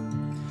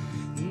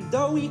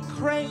 Though he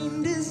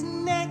craned his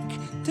neck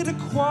to the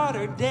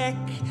quarter deck,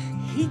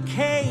 he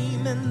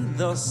came and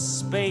thus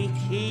spake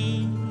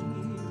he.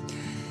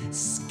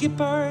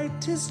 Skipper,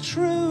 'tis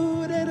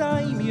true that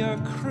I'm your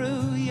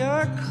crew,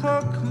 your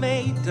cook,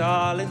 mate,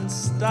 all in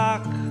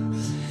stock.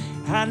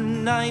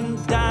 And I'm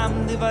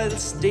damned if I'll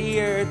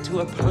steer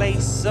to a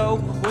place so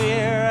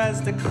queer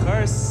as the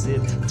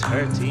cursed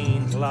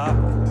 13th lock.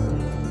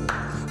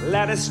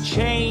 Let us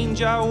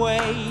change our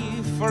way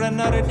for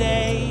another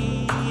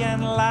day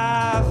and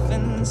laugh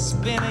and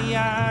spin a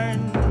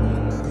yarn.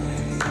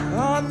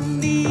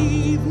 On the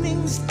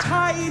evening's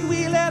tide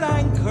we'll at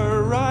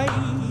anchor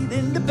ride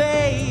in the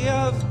bay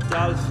of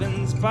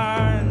Dolphin's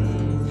Barn.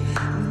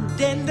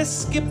 Then the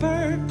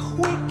skipper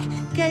quick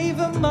gave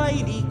a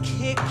mighty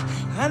kick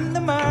and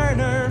the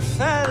mariner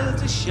fell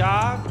to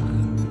shock.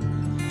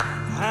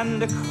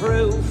 And the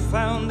crew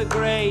found the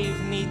grave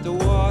 'neath the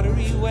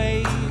watery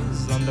waves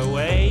on the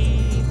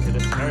way to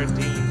the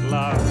 13th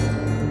lock.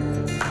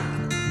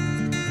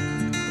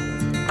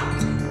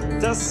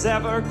 Does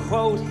ever,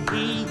 quote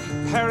he,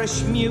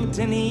 perish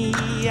mutiny?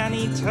 And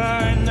he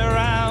turned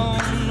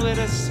around with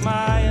a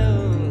smile.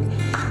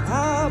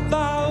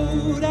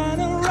 About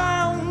and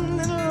around,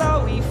 and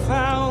lo, he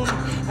found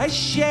a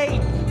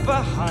shape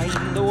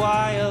behind the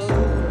while,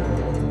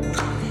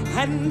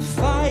 and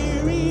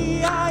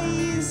fiery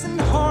eyes and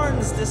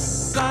horns the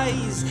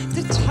size,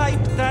 the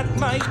type that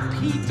might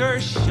Peter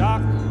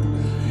shock.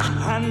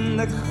 And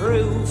the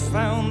crew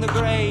found the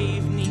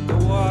grave 'neath the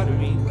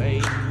watery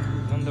wave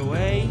on the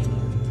way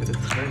to the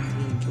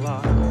 13th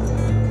lock.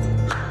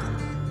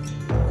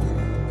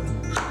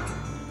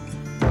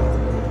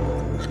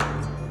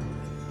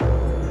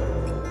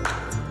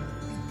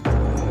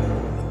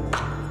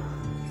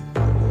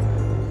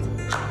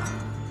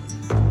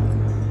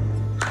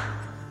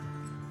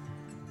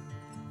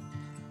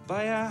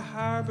 By a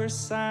harbour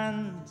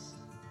sands,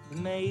 the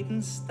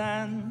maiden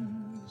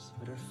stands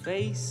with her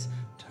face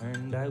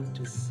turned out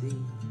to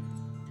sea.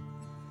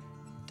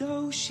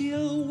 Though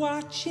she'll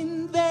watch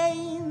in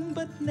vain,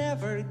 but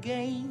never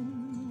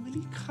gain, will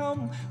he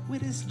come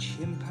with his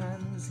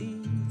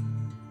chimpanzee.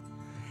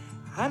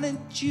 And a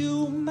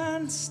Jew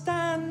man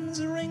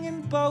stands,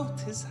 wringing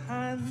both his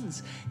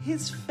hands,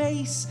 his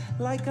face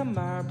like a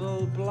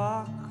marble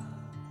block.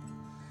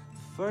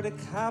 For the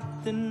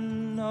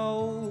captain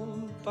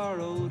old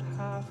borrowed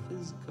half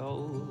his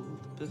gold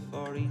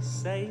before he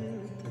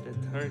sailed to the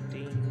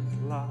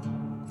 13th lock.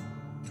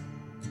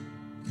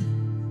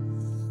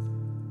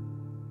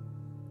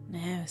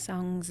 Now,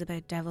 songs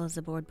about devils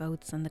aboard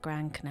boats on the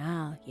Grand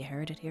Canal. You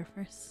heard it here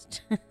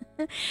first.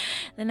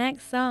 The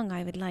next song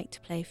I would like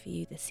to play for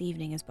you this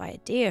evening is by a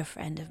dear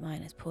friend of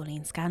mine, is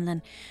Pauline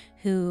Scanlon,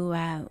 who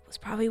was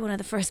probably one of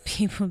the first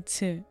people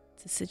to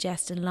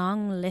suggest a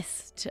long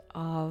list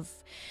of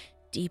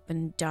deep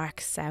and dark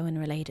Samhain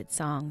related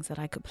songs that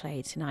I could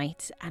play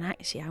tonight. And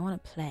actually I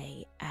want to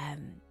play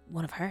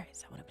one of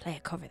hers. I want to play a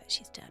cover that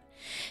she's done.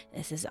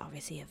 This is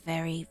obviously a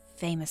very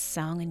famous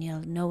song and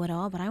you'll know it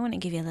all, but I want to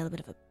give you a little bit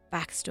of a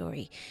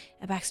backstory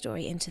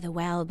into the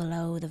well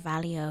below the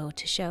valley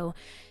to show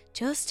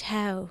just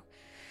how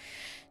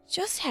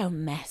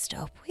messed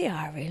up we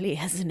are really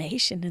as a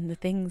nation and the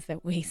things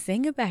that we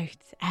sing about.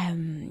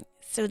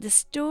 So the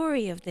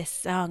story of this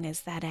song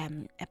is that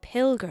a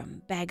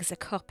pilgrim begs a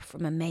cup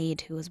from a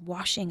maid who is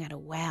washing at a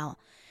well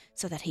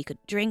so that he could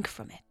drink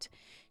from it.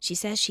 She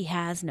says she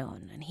has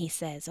none, and he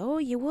says, "Oh,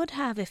 you would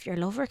have if your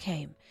lover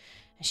came."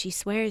 And she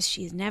swears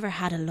she's never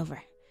had a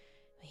lover.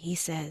 He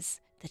says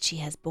that she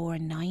has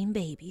borne 9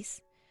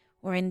 babies,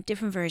 or in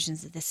different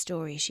versions of this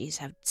story, she's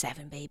had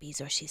 7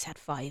 babies or she's had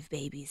 5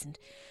 babies,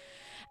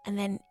 and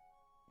then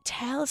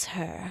tells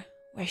her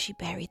where she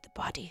buried the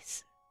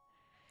bodies.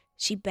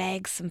 She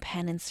begs some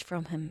penance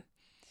from him,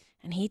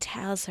 and he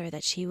tells her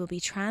that she will be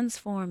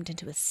transformed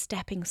into a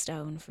stepping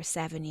stone for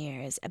 7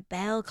 years, a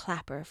bell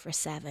clapper for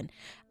 7,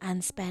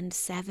 and spend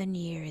 7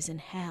 years in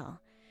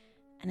hell.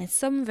 And in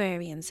some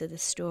variants of the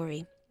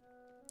story,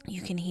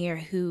 you can hear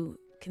who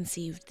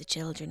conceived the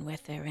children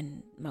with her,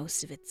 and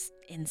most of it's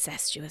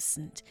incestuous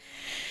and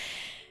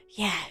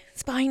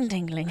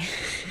spine-tingling.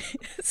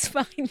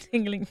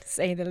 Spine-tingling to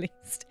say the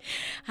least.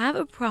 Have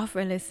a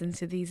proper listen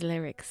to these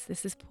lyrics.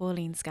 This is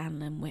Pauline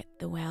Scanlon with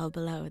The Well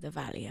Below the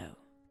Valley-o.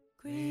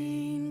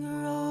 Green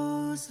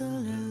grows the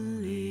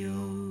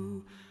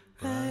lily-o,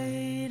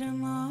 right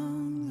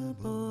among the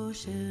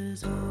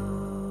bushes. Oh,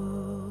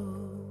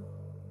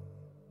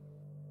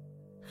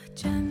 a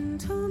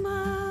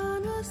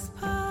gentleman was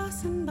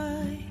passing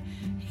by.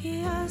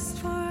 He asked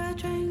for a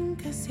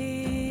drink as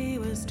he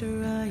was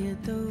dry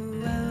at the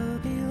well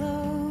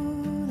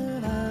below the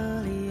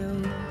valley.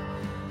 Oh,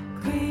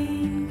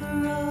 green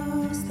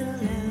grows the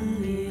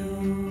lily.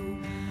 Oh,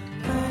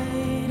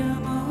 right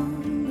among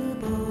the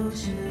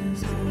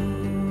bushes. Oh,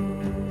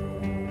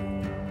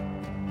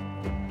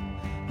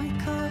 my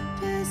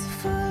cup is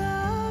full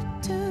up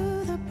to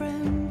the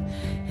brim.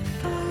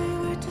 If I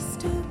were to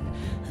stoop,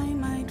 I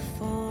might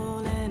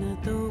fall in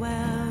at the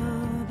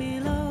well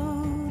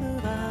below the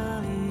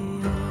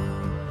valley. Oh,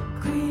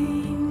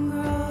 green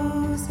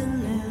grows the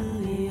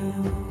lily. Oh,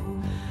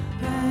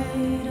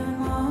 right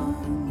among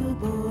the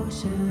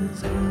bushes.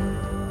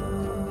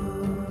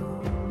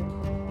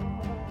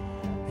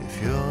 If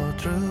your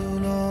true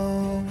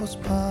love was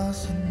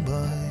passing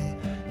by,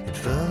 you'd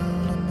fill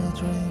him a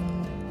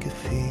drink if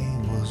he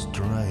was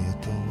dry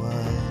at the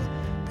well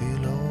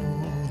below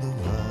the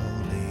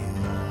valley.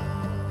 Oh,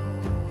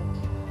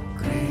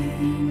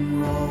 green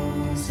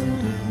rose and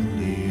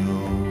lily.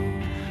 Oh,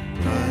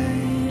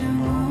 right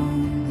among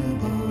the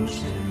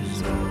bushes.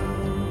 Oh,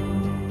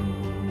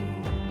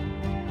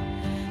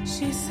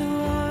 she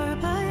swore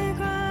by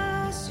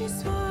grass, she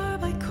swore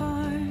by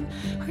corn.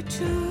 Her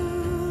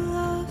true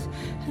love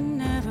had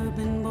never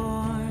been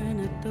born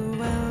at the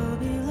well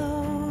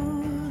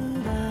below the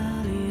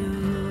valley.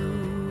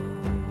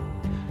 Oh,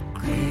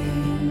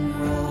 green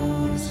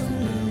rose and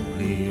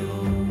lily.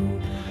 Oh,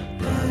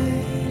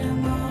 right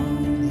among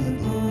the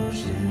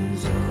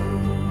bushes. Oh,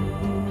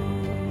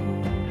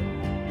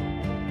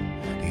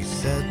 he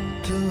said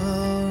to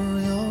her,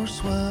 "You're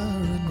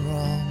swearing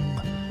wrong.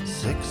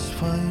 6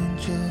 fine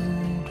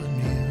children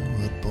you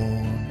had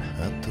born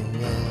at the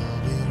well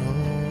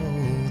below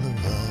the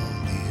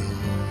valley."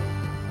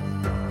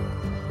 Oh,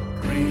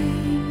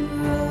 green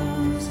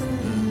rose and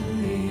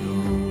lily.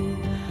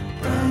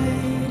 Oh,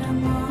 right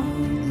among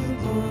the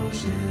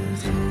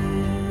bushes.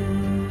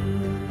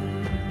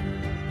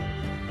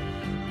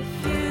 If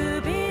you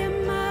be a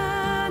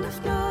man of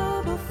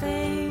noble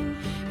fame,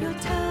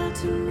 you'll tell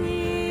to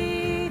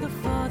me the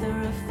father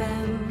of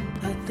them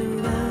at the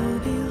well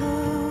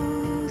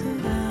below the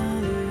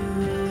valley.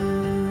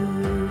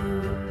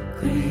 Oh,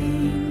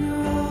 green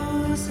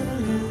rose and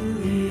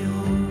lily.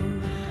 Oh,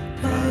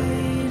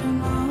 right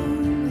among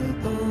the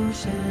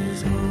bushes.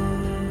 Oh,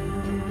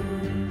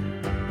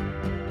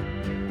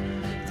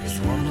 there's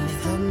one of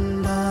them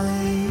by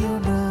your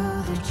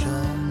brother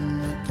John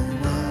at the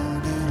well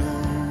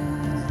below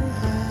the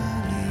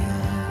valley.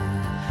 Oh,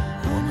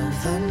 one of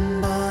them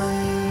by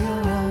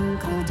your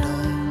uncle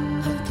Don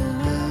at the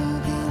well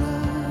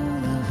below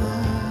the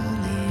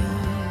valley.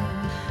 Oh,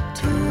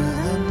 2 of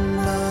them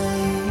by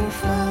your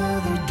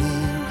father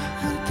dear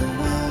at the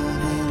well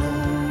below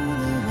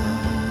the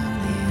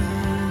valley.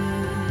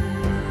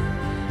 oh,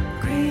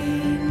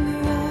 green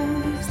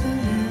rose the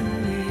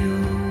lily.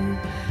 Oh,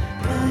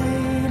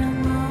 right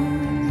among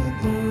the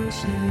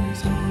bushes.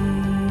 Oh,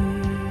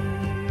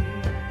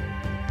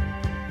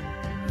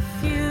 if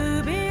you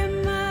be a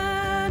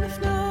man of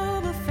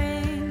noble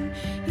fame,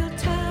 you'll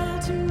tell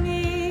to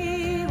me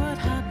what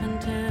happened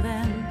to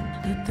them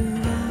at the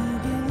well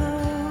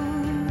below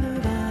the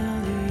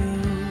valley.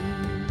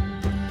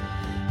 Oh,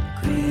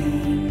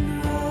 green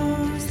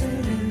rose the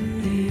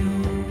lily. Oh,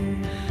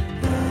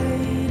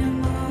 right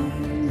among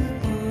the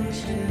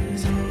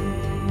bushes. Oh,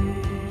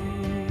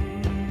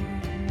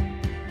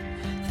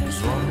 There's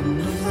one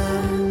of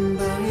them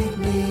buried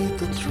neath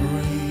the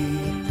tree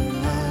at the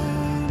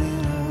well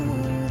below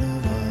the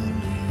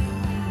valley.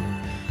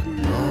 Oh,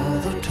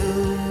 another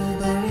 2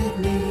 buried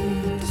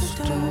neath the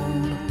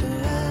stone at the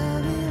well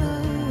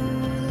below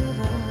the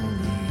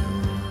valley.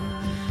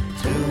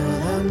 Oh, 2 of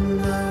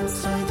them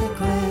outside the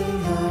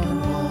graveyard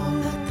wall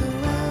at the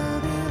well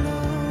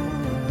below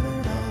the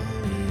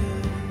valley.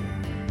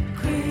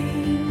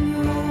 green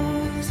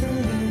rose the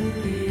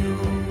lily.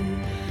 Oh,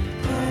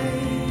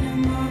 right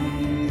among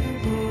the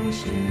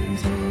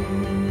bushes. Oh,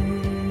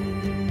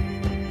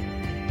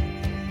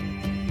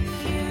 if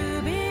you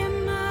be a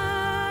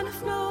man of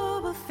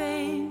noble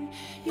fame,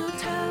 you'll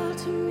tell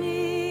to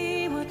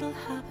me what'll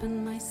happen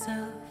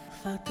myself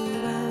at the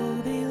well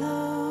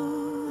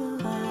below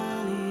the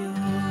valley. Oh,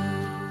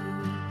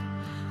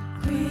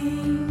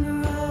 green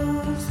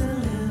rose the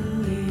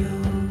lily. Oh,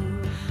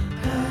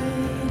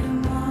 right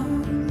among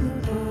the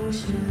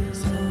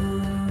bushes. Oh,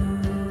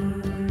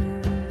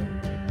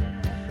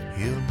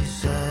 You'll be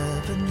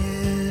 7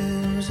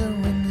 years a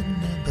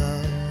ringing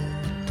about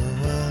the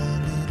well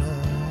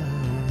below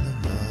the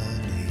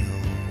valley.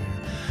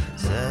 Oh,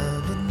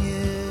 7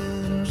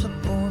 years a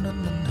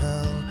burning in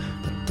hell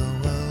at the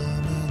well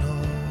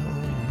below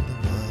the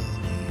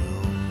valley.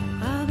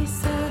 Oh, I'll be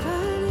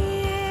 7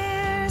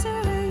 years a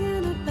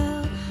ringing a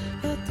bell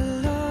at the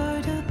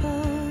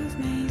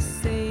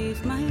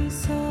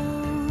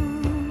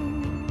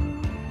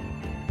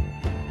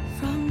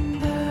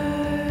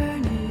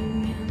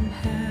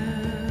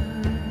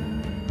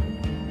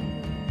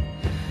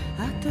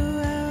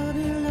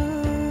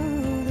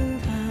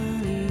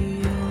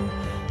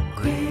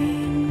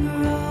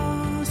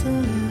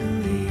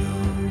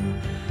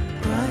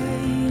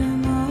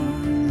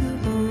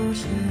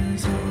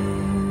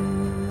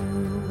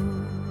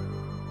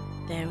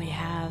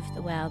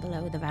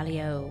the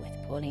Valley-O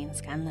with Pauline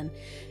Scanlon.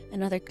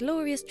 Another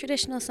glorious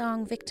traditional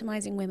song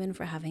victimising women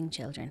for having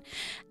children.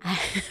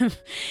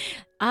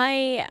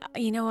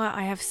 You know what,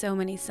 I have so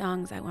many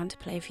songs I want to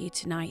play for you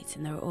tonight,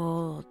 and they're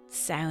all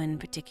Samhain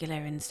particular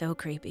and so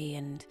creepy.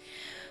 And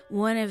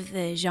one of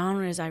the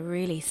genres I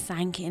really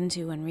sank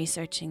into when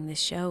researching this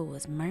show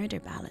was murder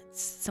ballads,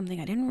 something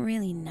I didn't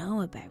really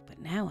know about, but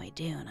now I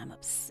do, and I'm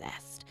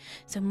obsessed.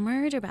 So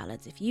murder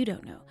ballads, if you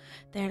don't know,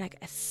 they're like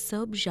a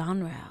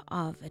subgenre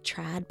of a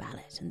trad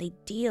ballad, and they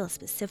deal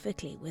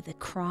specifically with a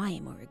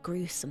crime or a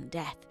gruesome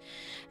death,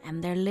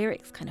 and their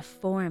lyrics kind of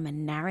form a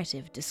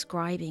narrative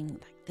describing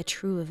like the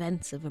true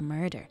events of a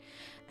murder.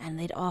 And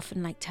they'd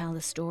often like tell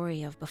the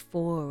story of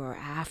before or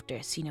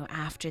after, so, you know,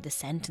 after the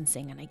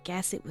sentencing. And I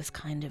guess it was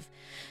kind of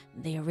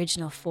the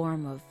original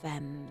form of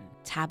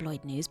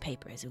tabloid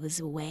newspapers. It was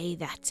a way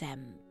that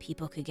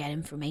people could get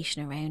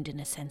information around in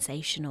a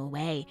sensational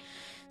way.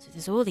 So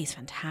there's all these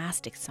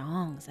fantastic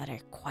songs that are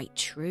quite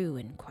true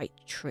and quite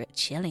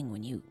chilling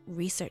when you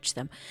research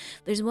them.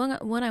 There's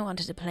one I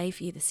wanted to play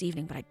for you this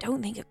evening, but I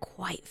don't think it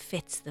quite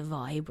fits the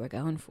vibe we're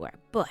going for.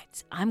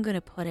 But I'm going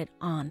to put it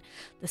on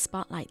the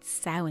Spotlight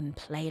Samhain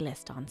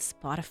playlist on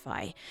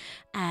Spotify.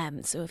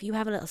 So if you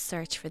have a little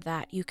search for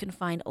that, you can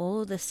find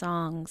all the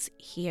songs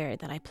here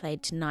that I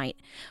played tonight,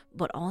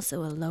 but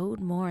also a load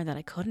more that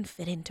I couldn't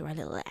fit into our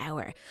little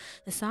hour.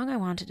 The song I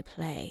wanted to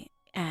play,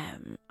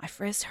 I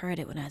first heard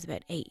it when I was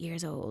about 8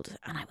 years old,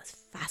 and I was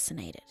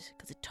fascinated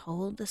because it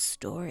told the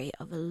story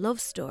of a love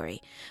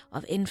story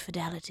of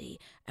infidelity,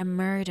 a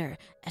murder,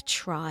 a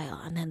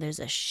trial, and then there's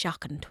a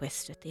shocking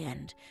twist at the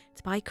end.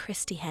 It's by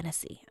Christy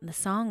Hennessy, and the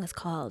song is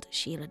called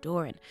Sheila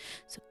Doran.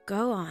 So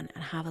go on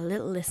and have a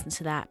little listen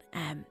to that.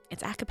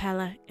 It's a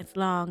cappella, it's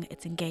long,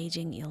 it's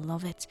engaging, you'll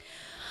love it.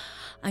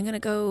 I'm going to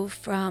go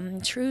from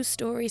true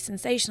story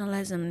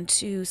sensationalism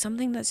to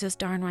something that's just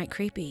darn right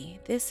creepy.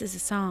 This is a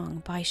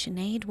song by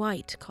Sinead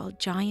White called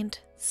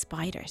Giant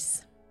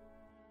Spiders.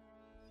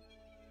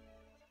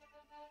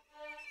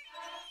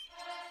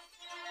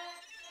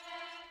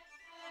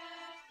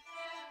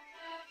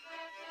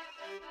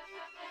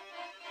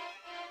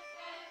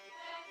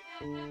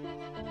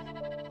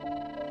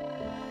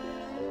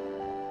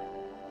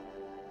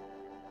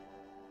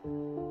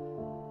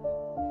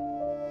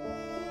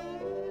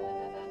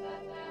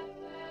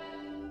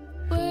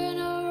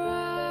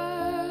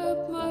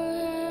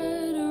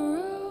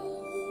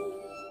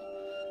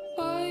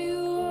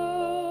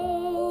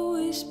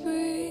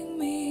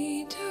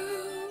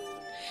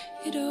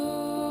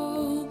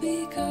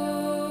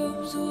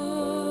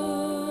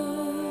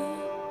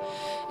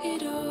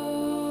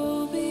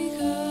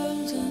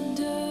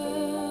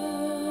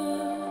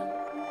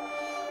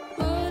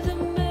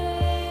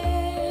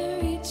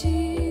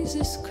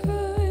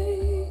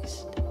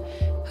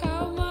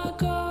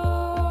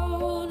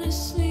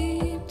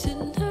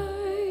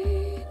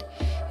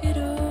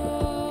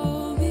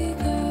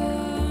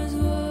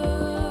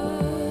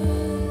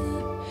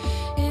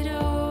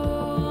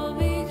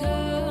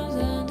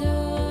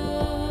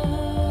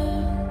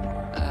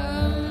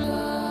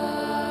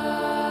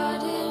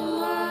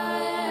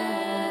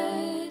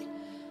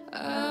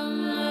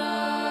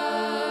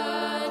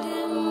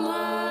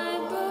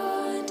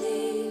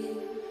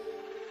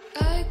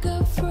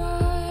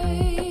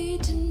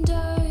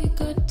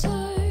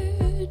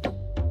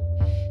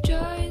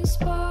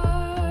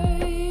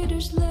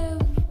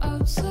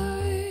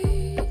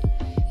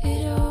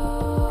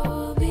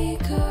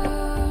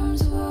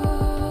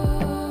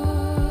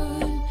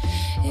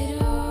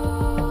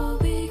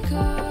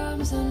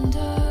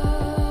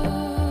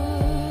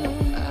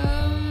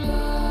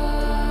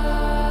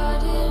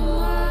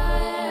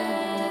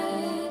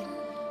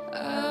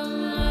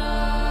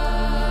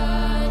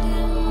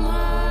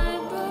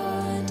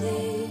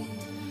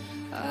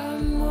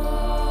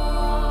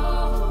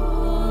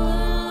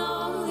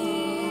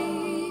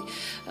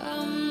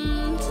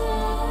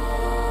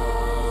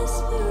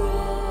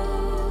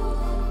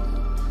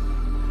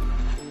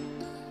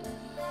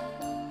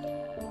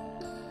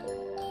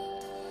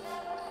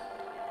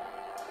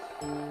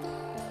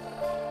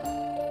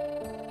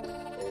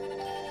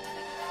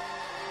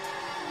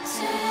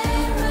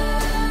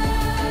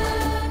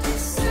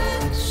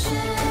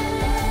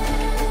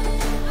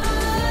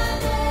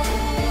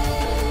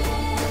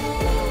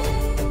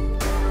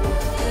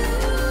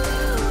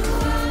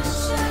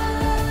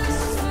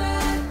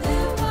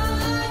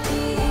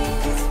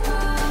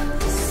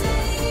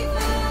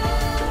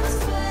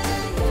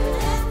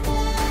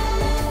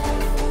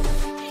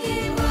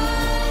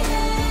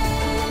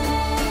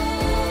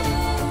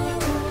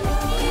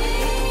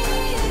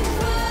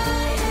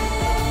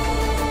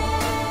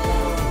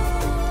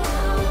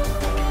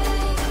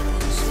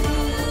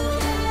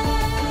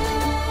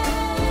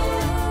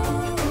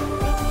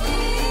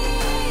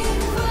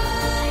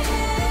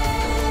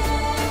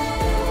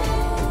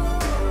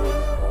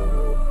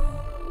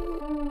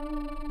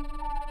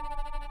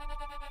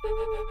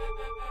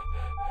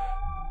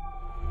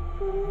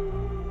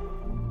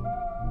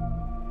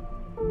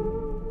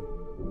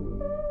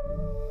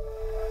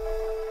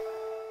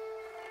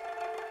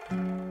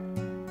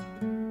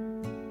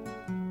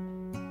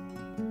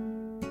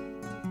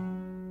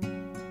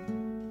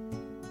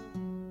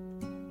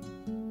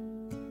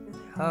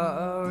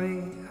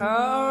 Hurry,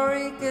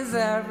 hurry, 'cause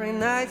every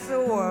night's a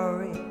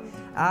worry.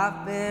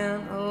 I've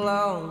been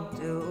alone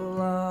too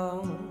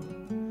long.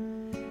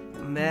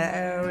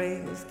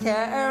 Mary is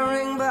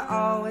caring but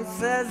always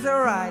says the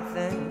right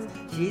things.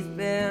 She's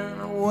been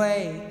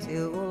away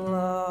too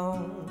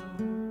long.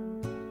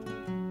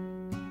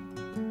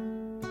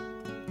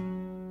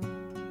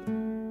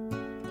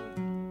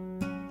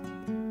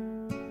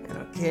 And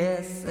her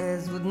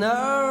kisses would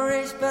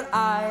nourish, but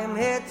I am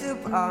here to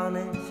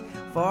punish,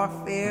 for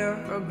fear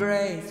her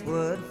grace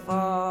would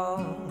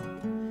fall.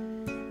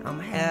 I'm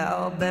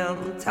hell-bent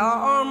on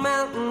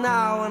torment,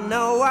 now I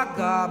know what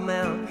God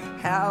meant.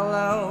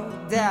 Hello,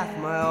 death,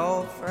 my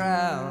old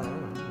friend.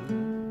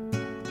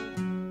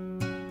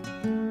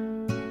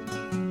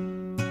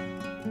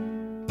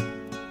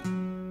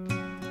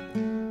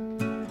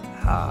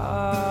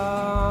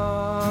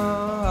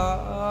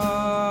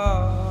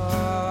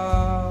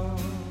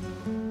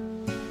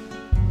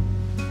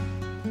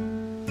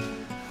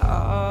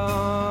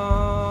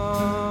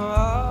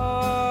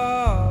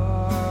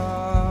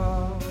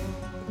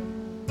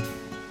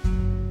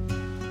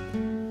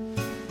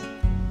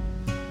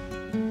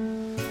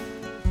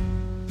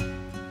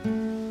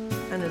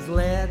 And his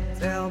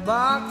little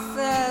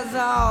boxes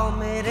all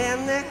made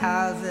in the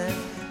houses,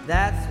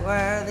 that's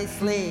where they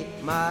sleep,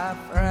 my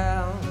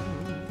friends.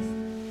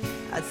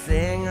 I'd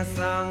sing a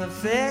song of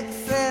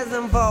sixes,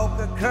 invoke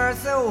a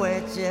curse of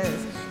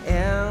witches in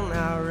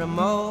a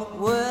remote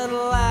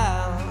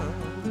woodland.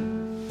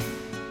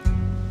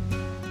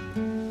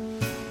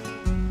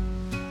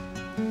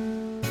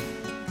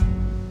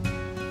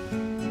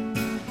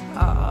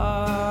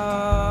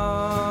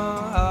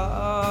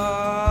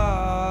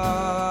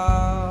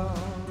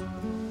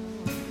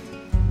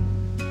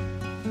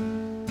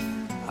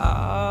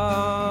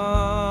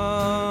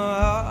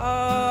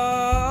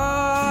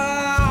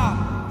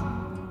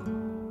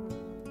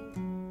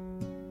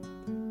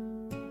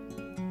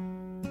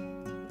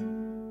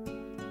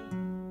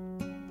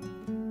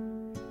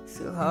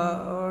 So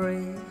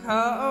hurry,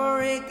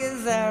 hurry,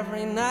 'cause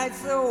every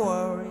night's a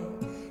worry,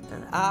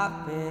 and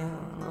I've been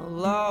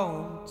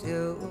alone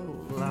too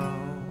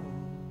long.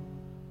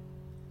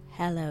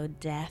 Hello,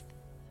 Death.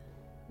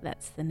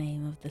 That's the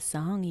name of the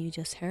song you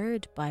just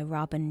heard by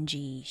Robin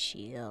G.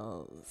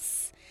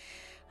 Shields.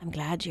 I'm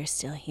glad you're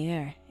still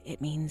here.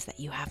 It means that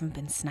you haven't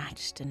been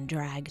snatched and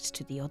dragged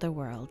to the other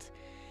world.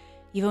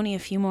 You've only a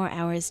few more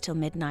hours till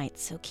midnight,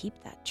 so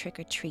keep that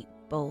trick-or-treat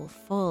bowl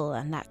full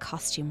and that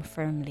costume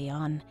firmly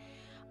on.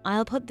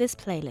 I'll put this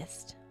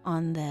playlist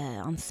on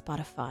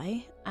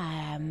Spotify.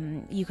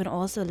 You can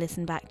also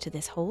listen back to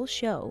this whole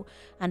show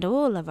and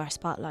all of our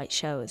Spotlight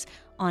shows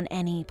on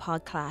any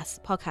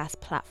podcast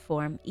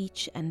platform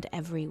each and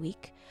every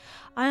week.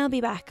 I'll be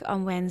back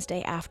on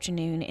Wednesday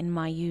afternoon in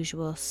my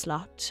usual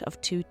slot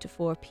of 2 to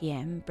 4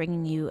 p.m,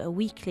 bringing you a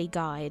weekly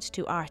guide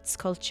to arts,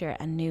 culture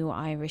and new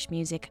Irish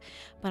music.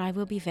 But I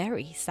will be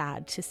very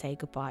sad to say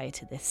goodbye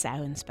to this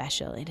Samhain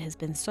Special. It has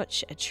been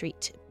such a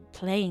treat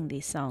playing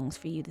these songs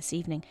for you this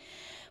evening.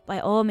 By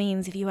all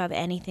means, if you have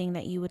anything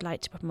that you would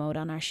like to promote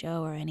on our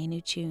show or any new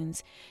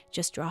tunes,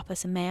 just drop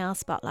us a mail,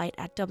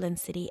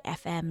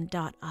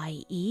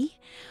 spotlight@dublincityfm.ie,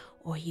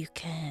 or you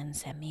can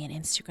send me an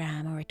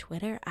Instagram or a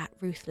Twitter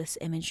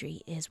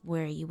 @RuthlessImagery is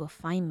where you will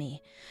find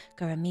me.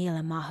 Garamil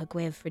and Maha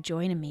Gwiv for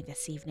joining me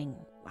this evening.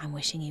 I'm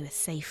wishing you a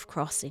safe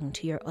crossing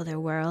to your other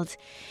world.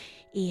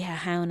 Oíche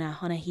Shamhna,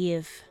 Honna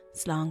Híomh,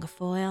 Slán go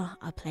Fóill.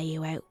 I'll play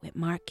you out with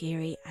Mark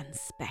Geary and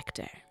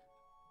Spectre.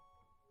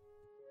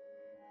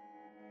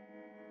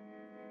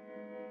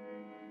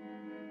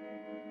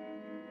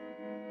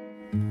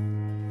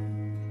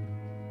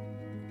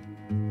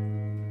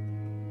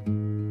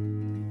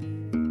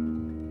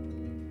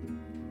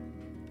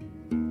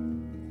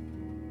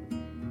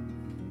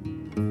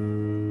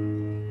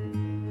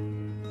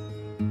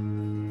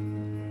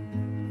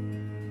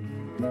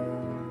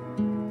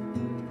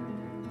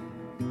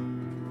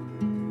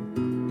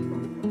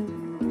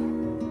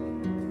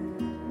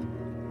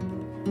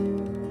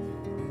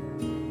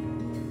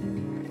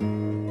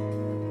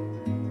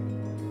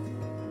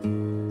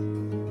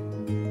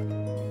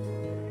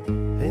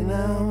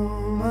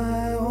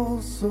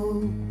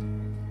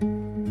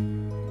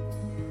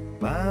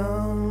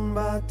 Bound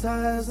by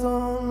ties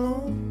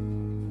unknown.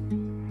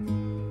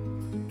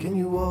 Can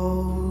you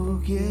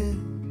walk yet?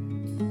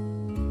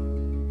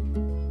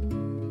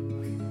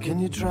 Can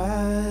you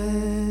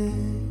try?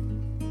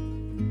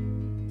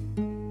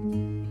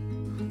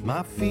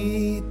 My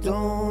feet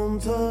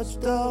don't touch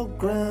the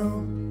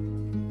ground.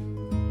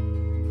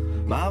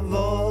 My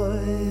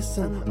voice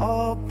an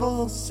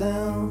awful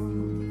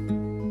sound.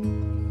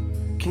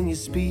 Can you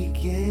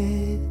speak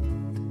yet?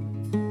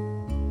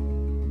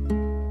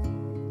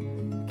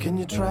 Can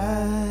you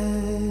try?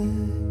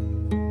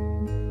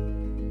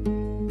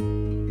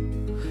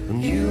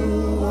 And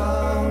you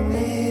are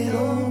made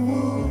of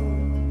wood.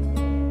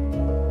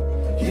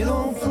 You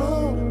don't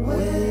float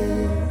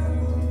well.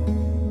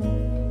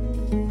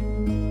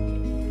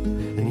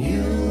 And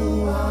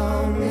you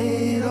are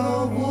made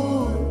of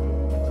wood.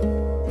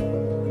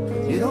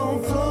 You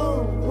don't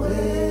float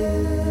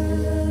well.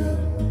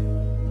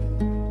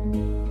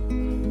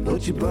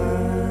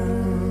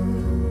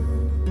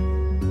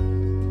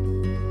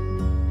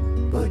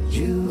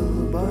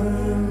 you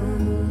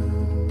burn.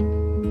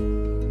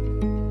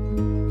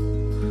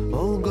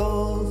 Old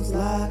goals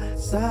lie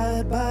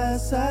side by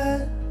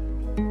side.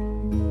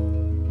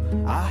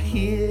 I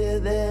hear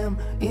them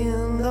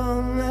in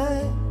the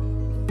night.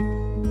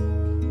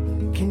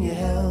 Can you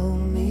help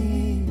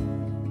me?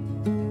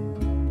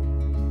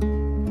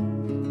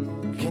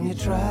 Can you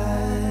try?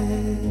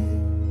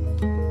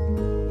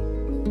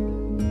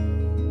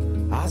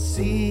 I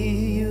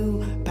see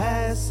you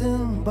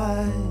passing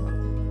by,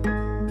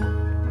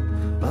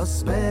 a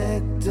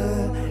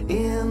specter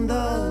in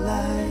the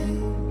light.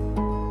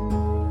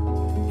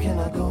 Can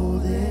I go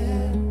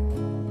there?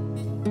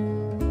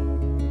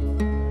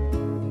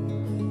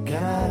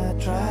 Can I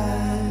try?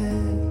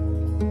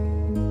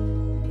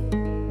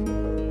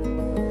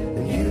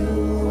 And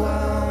you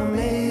are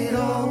made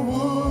of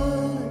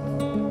wood.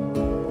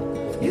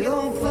 You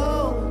don't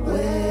float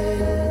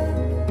well.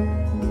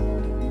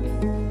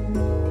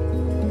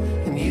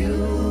 And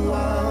you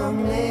are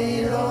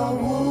made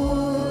of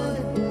wood.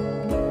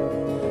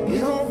 You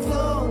don't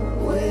float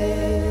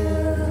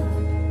well,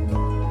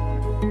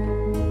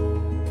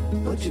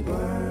 but you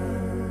burn.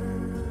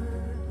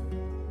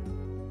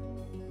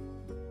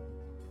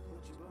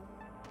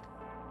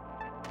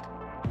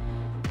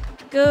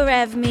 Go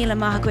Rev Mila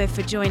Mahagwe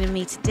for joining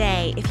me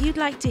today. If you'd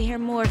like to hear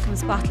more from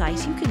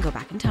Spotlight, you can go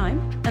back in time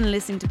and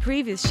listen to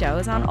previous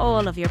shows on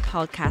all of your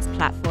podcast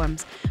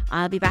platforms.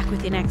 I'll be back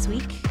with you next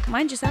week.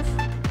 Mind yourself.